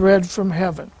gave them bread from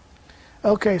heaven.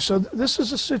 Okay, so this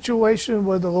is a situation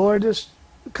where the Lord has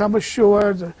come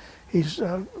ashore. He's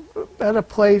at a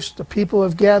place, the people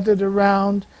have gathered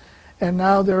around, and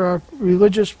now there are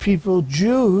religious people,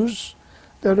 Jews,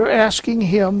 that are asking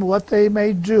him what they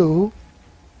may do.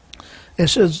 It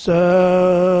says,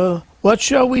 what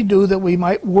shall we do that we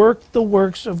might work the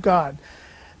works of God?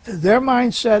 Their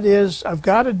mindset is, I've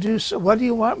got to do, what do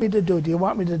you want me to do? Do you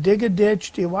want me to dig a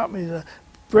ditch? Do you want me to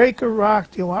break a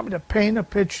rock? Do you want me to paint a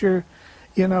picture?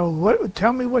 You know,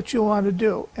 tell me what you want to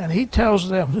do. And he tells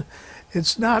them,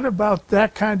 it's not about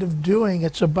that kind of doing.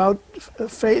 It's about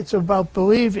faith. It's about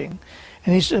believing.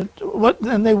 And he said, what?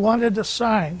 And they wanted a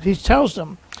sign. He tells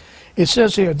them, it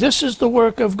says here, this is the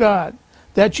work of God,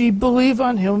 that ye believe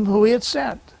on him who he had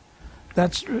sent.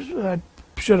 That's, I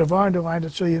should have underlined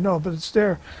it so you know, but it's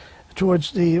there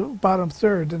towards the bottom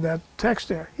third in that text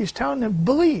there. He's telling them,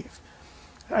 believe.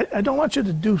 I don't want you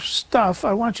to do stuff.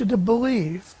 I want you to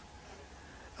believe.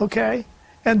 Okay?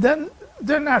 And then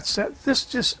they're not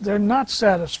they're not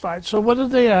satisfied. So what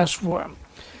did they ask for him?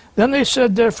 Then they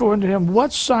said, therefore, unto him,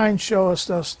 what sign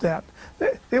showest us that?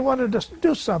 They wanted us to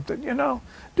do something, you know,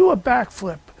 do a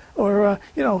backflip, or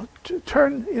you know,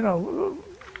 turn, you know,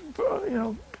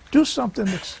 do something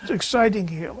that's exciting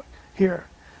here.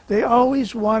 They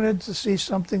always wanted to see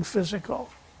something physical.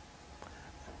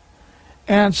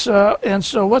 And so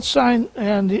what sign?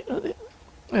 And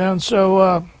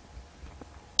so.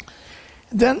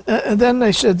 Then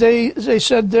they said,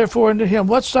 therefore unto him,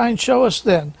 what sign show us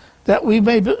then, that we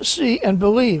may see and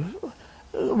believe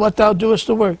what thou doest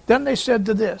the work? Then they said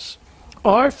to this,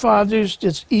 our fathers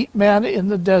did eat manna in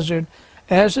the desert,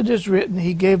 as it is written,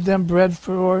 he gave them bread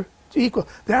for equal.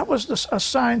 That was a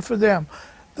sign for them,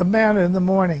 the manna in the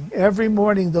morning. Every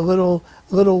morning, the little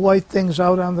white things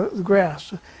out on the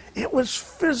grass. It was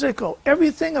physical.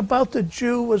 Everything about the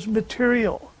Jew was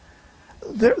material.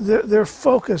 Their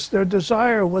focus, their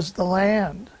desire was the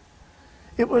land.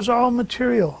 It was all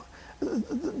material.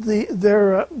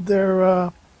 Their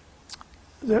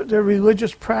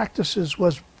religious practices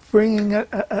was bringing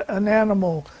an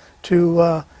animal to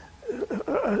a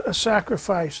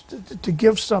sacrifice, to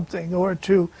give something, or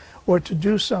to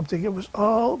do something. It was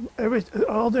all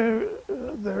their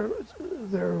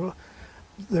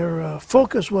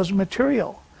focus was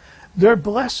material. Their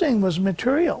blessing was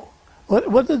material.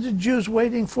 What are the Jews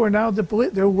waiting for now?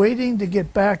 They're waiting to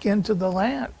get back into the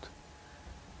land.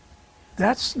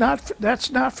 That's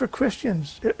not for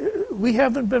Christians. We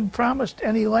haven't been promised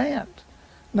any land,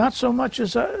 not so much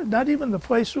as not even the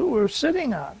place that we're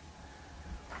sitting on.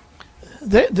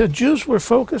 The Jews were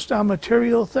focused on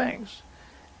material things,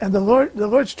 and the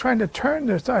Lord's trying to turn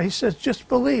their thought. He says, "Just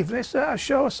believe." They say,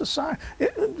 "Show us a sign."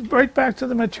 Right back to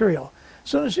the material.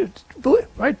 As soon as you believe,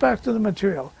 right back to the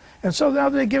material. And so now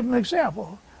they give an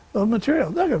example of material.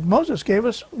 Look, Moses gave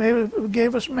us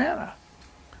manna.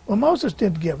 Well, Moses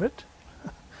didn't give it.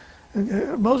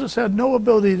 Moses had no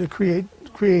ability to create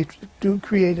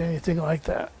anything like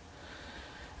that.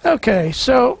 Okay,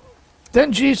 so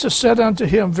then Jesus said unto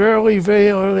him, verily,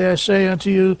 verily, I say unto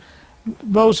you,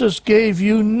 Moses gave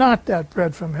you not that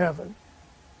bread from heaven.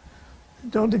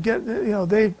 Don't get,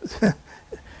 they...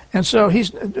 And so he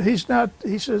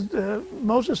says,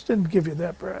 Moses didn't give you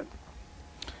that bread.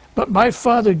 But my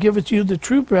Father giveth you the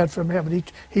true bread from heaven.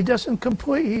 He doesn't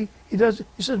complete, he says,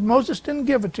 Moses didn't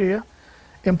give it to you,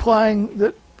 implying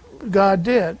that God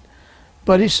did.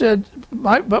 But he said,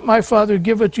 but my Father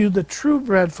giveth you the true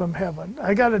bread from heaven.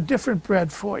 I got a different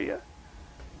bread for you.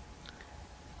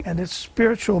 And it's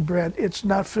spiritual bread. It's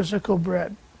not physical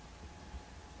bread.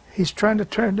 He's trying to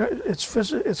turn, it's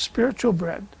spiritual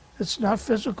bread. It's not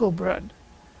physical bread.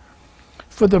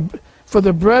 For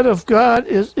the bread of God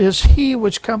is he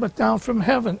which cometh down from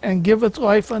heaven and giveth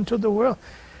life unto the world.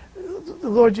 The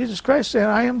Lord Jesus Christ said,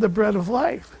 I am the bread of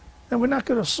life. And we're not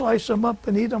going to slice them up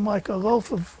and eat them like a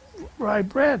loaf of rye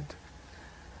bread.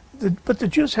 But the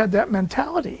Jews had that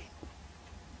mentality.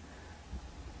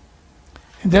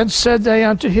 And then said they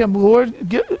unto him,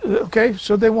 Lord, okay,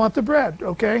 so they want the bread,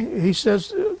 okay? He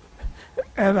says,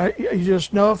 and you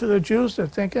just know for the Jews, they're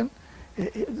thinking,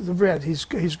 the bread. He's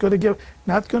going to give,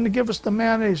 not going to give us the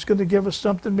manna. He's going to give us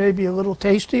something maybe a little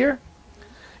tastier.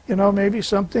 Maybe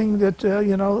something that,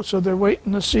 so they're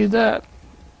waiting to see that.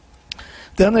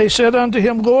 Then they said unto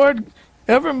him, Lord,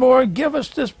 evermore give us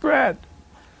this bread.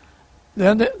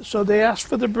 So they asked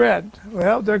for the bread.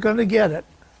 Well, they're going to get it.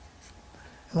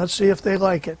 Let's see if they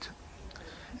like it.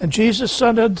 And Jesus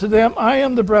said unto them, I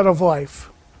am the bread of life.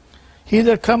 He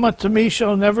that cometh to me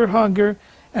shall never hunger,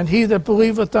 and he that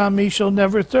believeth on me shall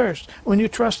never thirst. When you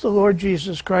trust the Lord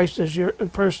Jesus Christ as your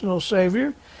personal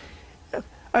Savior,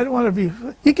 I don't want to be,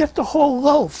 you get the whole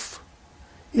loaf.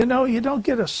 You know, you don't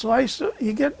get a slice,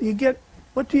 you get,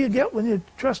 what do you get when you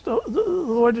trust the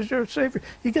Lord as your Savior?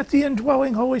 You get the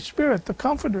indwelling Holy Spirit, the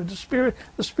Comforter, the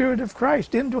Spirit of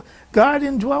Christ, God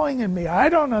indwelling in me. I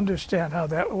don't understand how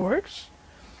that works,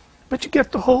 but you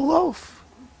get the whole loaf.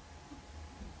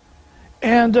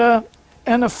 And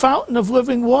a fountain of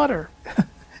living water.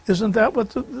 Isn't that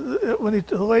what the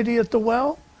lady at the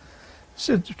well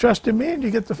said? Trust in me, and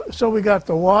you get so we got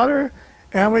the water,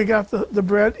 and we got the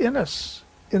bread in us,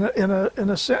 in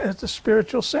a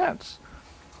spiritual sense.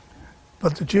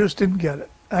 But the Jews didn't get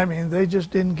it. I mean, they just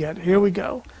didn't get it. Here we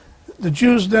go. The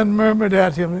Jews then murmured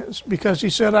at him because he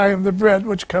said, "I am the bread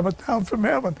which cometh down from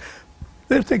heaven."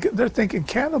 They're thinking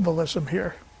cannibalism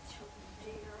here.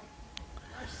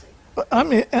 I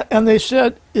mean, and they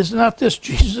said, "Is not this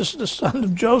Jesus, the son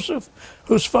of Joseph,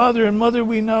 whose father and mother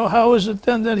we know? How is it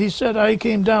then that he said, I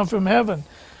came down from heaven?"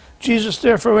 Jesus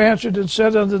therefore answered and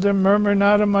said unto them, "Murmur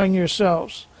not among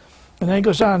yourselves." And then he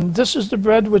goes on, "This is the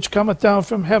bread which cometh down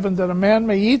from heaven, that a man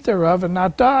may eat thereof and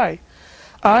not die.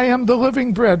 I am the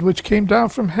living bread which came down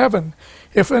from heaven.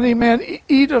 If any man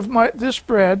eat of this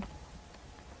bread,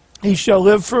 he shall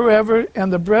live forever,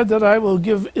 and the bread that I will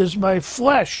give is my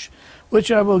flesh,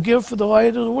 which I will give for the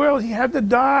light of the world." He had to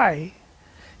die.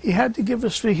 He had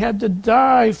to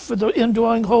die for the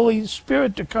indwelling Holy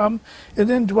Spirit to come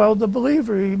and indwell the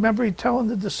believer. Remember, he telling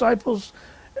the disciples,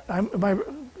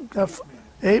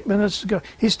 8 minutes ago,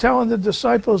 he's telling the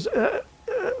disciples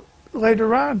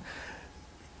later on,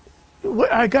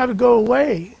 "I got to go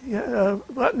away.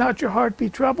 Let not your heart be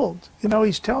troubled." You know,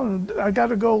 he's telling them, "I got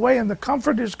to go away, and the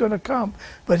Comforter is going to come,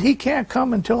 but he can't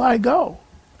come until I go."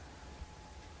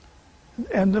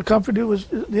 And the Comforter was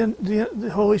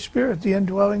the Holy Spirit, the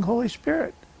indwelling Holy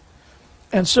Spirit.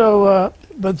 And so,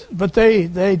 but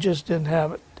they just didn't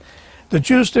have it. The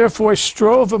Jews therefore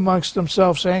strove amongst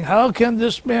themselves, saying, "How can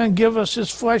this man give us his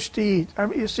flesh to eat?" I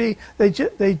mean, you see,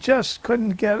 they just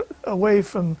couldn't get away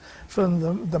from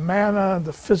the manna and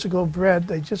the physical bread.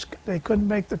 They couldn't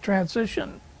make the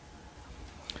transition.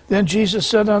 Then Jesus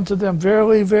said unto them,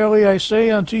 "Verily, verily, I say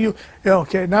unto you,"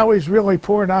 okay, now he's really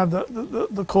pouring on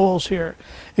the coals here.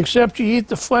 "Except ye eat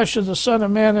the flesh of the Son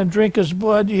of Man and drink his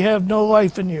blood, ye have no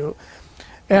life in you.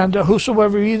 And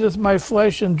whosoever eateth my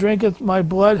flesh and drinketh my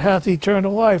blood hath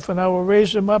eternal life, and I will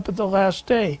raise him up at the last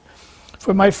day.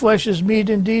 For my flesh is meat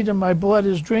indeed, and my blood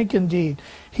is drink indeed.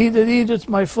 He that eateth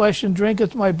my flesh and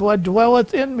drinketh my blood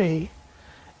dwelleth in me,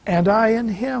 and I in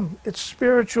him." It's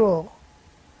spiritual.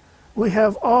 We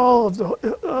have all of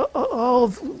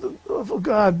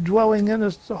God dwelling in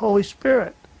us, the Holy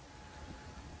Spirit.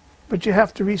 But you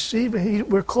have to receive it.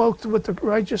 We're cloaked with the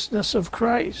righteousness of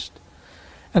Christ.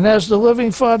 "And as the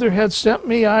living Father hath sent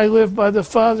me, I live by the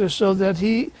Father, so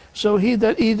he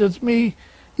that eateth me,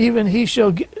 even he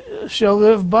shall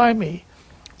live by me.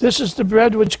 This is the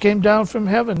bread which came down from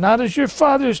heaven, not as your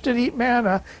fathers did eat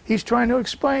manna." He's trying to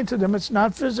explain to them it's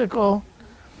not physical,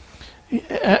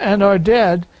 "and are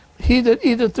dead. He that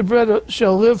eateth the bread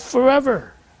shall live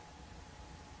forever."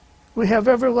 We have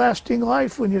everlasting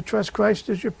life when you trust Christ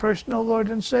as your personal Lord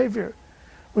and Savior.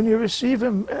 When you receive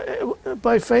him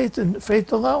by faith and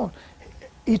faith alone.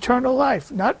 Eternal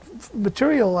life, not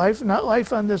material life, not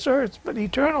life on this earth, but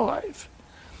eternal life.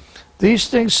 "These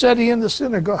things said he in the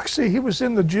synagogue." See, he was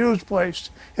in the Jews' place,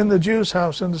 in the Jews'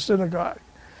 house, in the synagogue.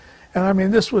 And I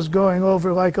mean, this was going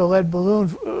over like a lead balloon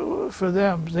for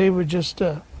them. They were just...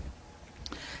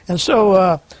 And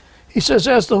so he says,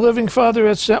 "As the living Father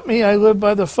hath sent me, I live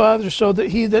by the Father, so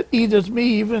that he that eateth me,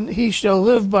 even he shall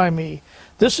live by me.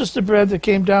 This is the bread that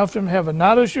came down from heaven,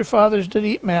 not as your fathers did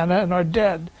eat manna and are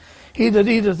dead. He that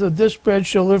eateth of this bread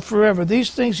shall live forever." These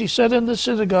things he said in the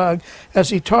synagogue as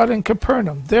he taught in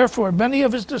Capernaum. Therefore many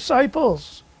of his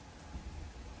disciples,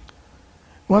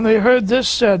 when they heard this,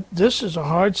 said, "This is a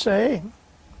hard saying.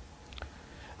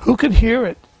 Who could hear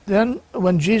it?" Then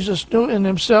when Jesus knew in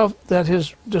himself that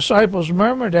his disciples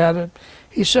murmured at it,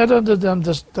 he said unto them,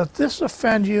 "Doth this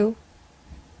offend you?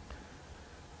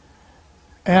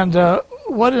 And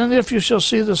what and if you shall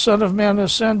see the Son of Man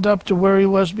ascend up to where he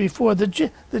was before?" The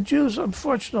Jews,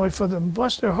 unfortunately for them,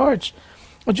 bless their hearts,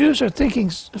 the Jews are thinking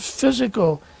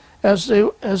physical as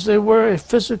they were a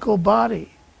physical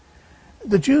body.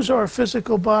 The Jews are a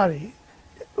physical body.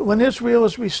 When Israel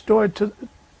is restored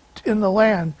in the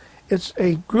land, it's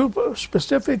a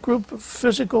specific group of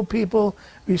physical people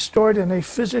restored in a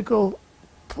physical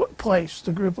place,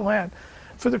 the group of land.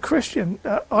 For the Christian,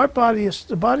 our body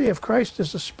the body of Christ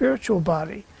is a spiritual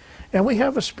body. And we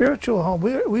have a spiritual home.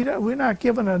 We're not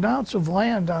given an ounce of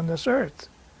land on this earth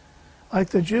like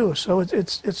the Jews. So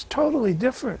it's totally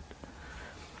different.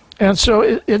 And so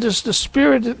it is the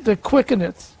Spirit that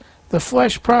quickeneth, the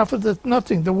flesh profiteth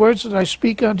nothing. The words that I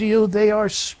speak unto you, they are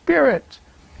spirit.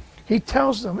 He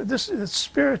tells them this is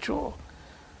spiritual,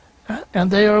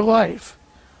 and they are life.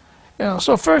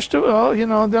 So first of all,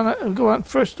 then I go on.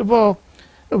 First of all,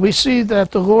 we see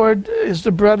that the Lord is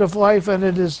the bread of life, and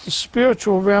it is the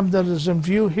spiritual realm that is in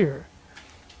view here.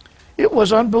 It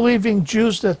was unbelieving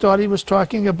Jews that thought he was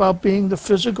talking about being the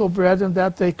physical bread, and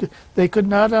that they could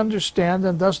not understand,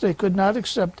 and thus they could not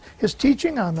accept his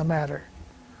teaching on the matter.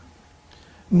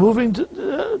 Moving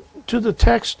to the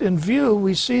text in view,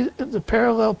 we see the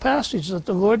parallel passage that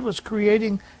the Lord was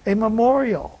creating a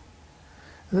memorial.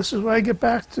 This is why I get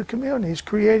back to community. He's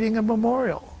creating a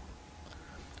memorial,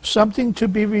 something to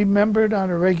be remembered on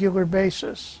a regular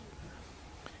basis.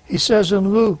 He says in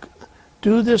Luke,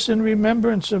 do this in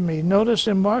remembrance of me. Notice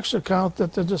in Mark's account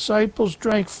that the disciples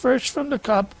drank first from the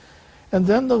cup, and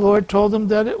then the Lord told them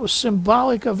that it was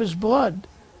symbolic of his blood,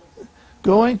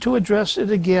 going to address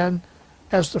it again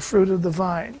as the fruit of the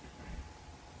vine.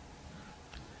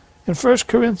 In 1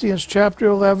 Corinthians chapter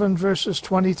 11, verses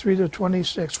 23 to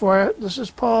 26, this is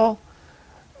Paul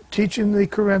teaching the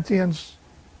Corinthians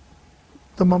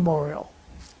the memorial.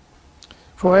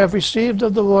 For I have received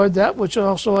of the Lord that which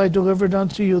also I delivered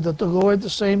unto you, that the Lord, the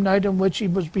same night in which he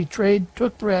was betrayed,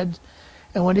 took bread,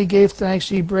 and when he gave thanks,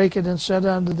 he brake it, and said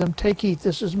unto them, take, eat,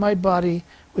 this is my body,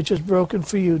 which is broken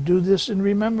for you. Do this in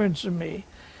remembrance of me.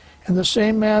 In the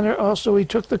same manner also he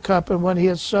took the cup, and when he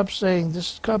had supped, saying,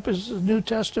 this cup is the New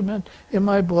Testament in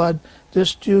my blood.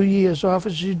 This do ye as oft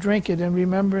as ye drink it in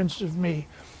remembrance of me.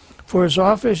 For as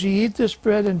oft as ye eat this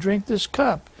bread and drink this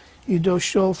cup, ye do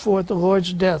show forth the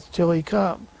Lord's death till he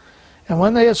come. And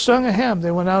when they had sung a hymn,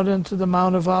 they went out into the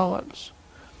Mount of Olives.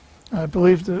 I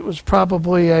believe that it was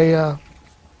probably a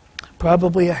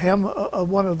hymn of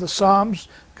one of the Psalms,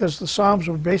 because the Psalms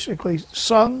were basically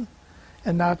sung,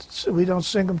 and not, we don't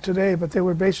sing them today, but they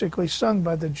were basically sung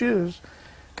by the Jews,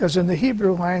 because in the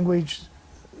Hebrew language,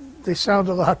 they sound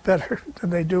a lot better than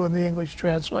they do in the English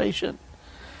translation.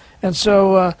 And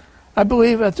so I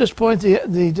believe at this point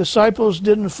the disciples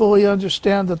didn't fully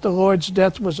understand that the Lord's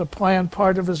death was a planned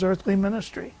part of his earthly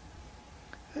ministry.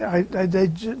 They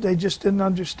just didn't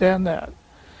understand that.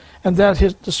 And that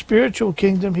the spiritual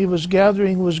kingdom he was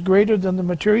gathering was greater than the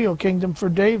material kingdom for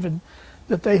David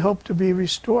that they hoped to be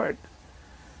restored.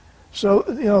 So,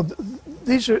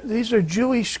 these are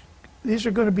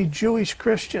going to be Jewish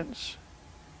Christians.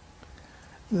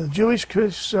 The Jewish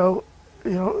Christians, so,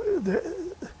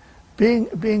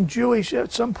 being Jewish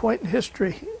at some point in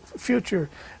history, future,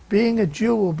 being a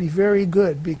Jew will be very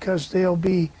good because they'll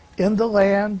be in the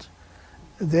land,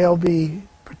 they'll be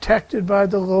protected by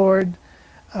the Lord,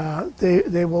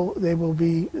 they will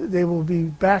be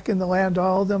back in the land,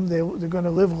 all of them. They're going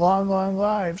to live long, long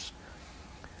lives.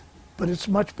 But it's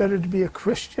much better to be a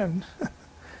Christian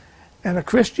and a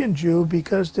Christian Jew,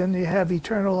 because then you have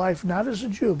eternal life, not as a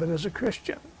Jew, but as a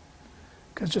Christian,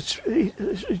 because it's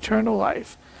eternal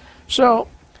life. So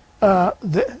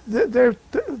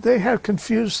they have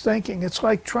confused thinking. It's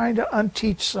like trying to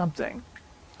unteach something.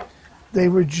 They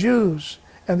were Jews,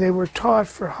 and they were taught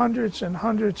for hundreds and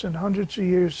hundreds and hundreds of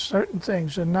years certain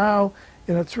things. And now,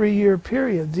 in a 3-year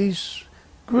period, these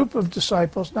group of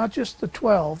disciples, not just the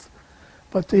 12,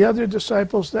 but the other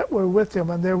disciples that were with him,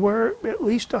 and there were at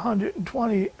least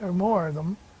 120 or more of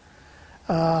them,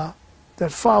 that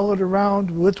followed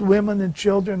around with women and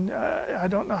children. I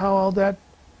don't know how all that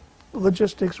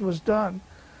logistics was done,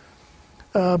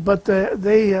 but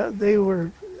they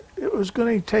were. It was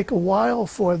going to take a while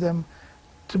for them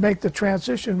to make the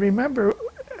transition. Remember,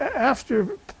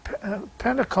 after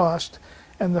Pentecost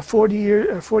and the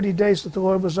 40 days that the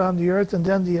Lord was on the earth, and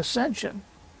then the ascension,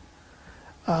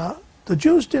 the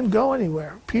Jews didn't go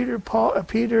anywhere. Peter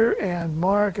and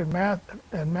Mark and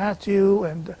Matthew,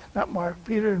 and not Mark,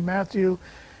 Peter and Matthew,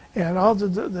 and all the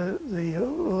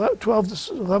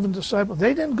 11 disciples,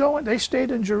 they didn't go. They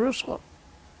stayed in Jerusalem.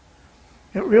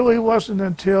 It really wasn't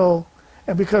until,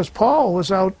 and because Paul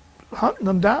was out hunting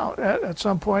them down at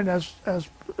some point as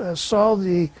Saul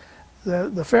the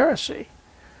Pharisee,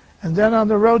 and then on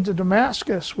the road to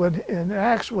Damascus, in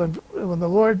Acts, when the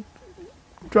Lord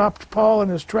dropped Paul in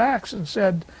his tracks and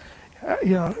said,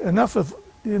 enough of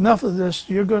this.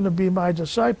 You're going to be my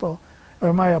disciple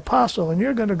or my apostle, and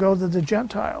you're going to go to the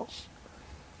Gentiles.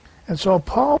 And so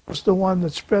Paul was the one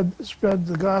that spread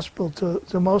the gospel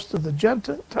to most of the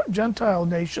Gentile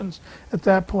nations at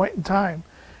that point in time.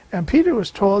 And Peter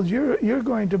was told, you're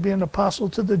going to be an apostle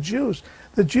to the Jews.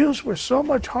 The Jews were so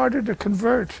much harder to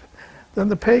convert than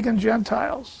the pagan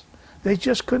Gentiles. They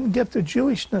just couldn't get the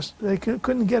Jewishness. They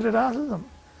couldn't get it out of them.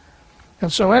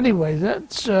 And so anyway,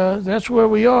 that's where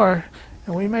we are,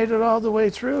 and we made it all the way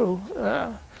through.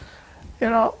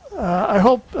 I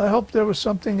hope there was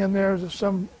something in there,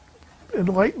 some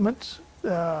enlightenment.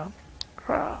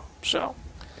 So,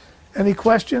 any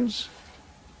questions?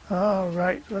 All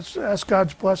right, let's ask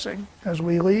God's blessing as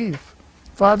we leave.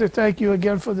 Father, thank you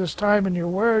again for this time in your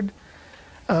word.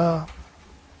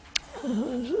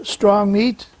 Strong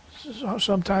meat,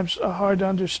 sometimes hard to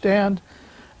understand.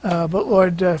 But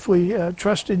Lord, if we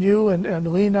trust in you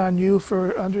and lean on you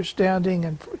for understanding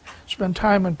and spend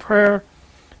time in prayer,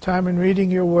 time in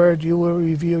reading your word, you will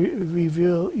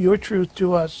reveal your truth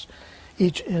to us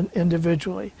each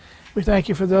individually. We thank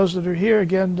you for those that are here.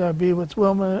 Again, be with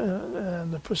Wilma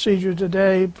and the procedure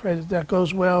today. Pray that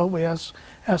goes well. We ask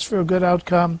for a good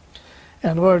outcome.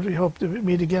 And Lord, we hope to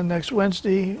meet again next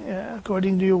Wednesday,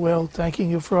 according to your will,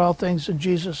 thanking you for all things in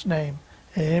Jesus' name.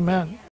 Amen.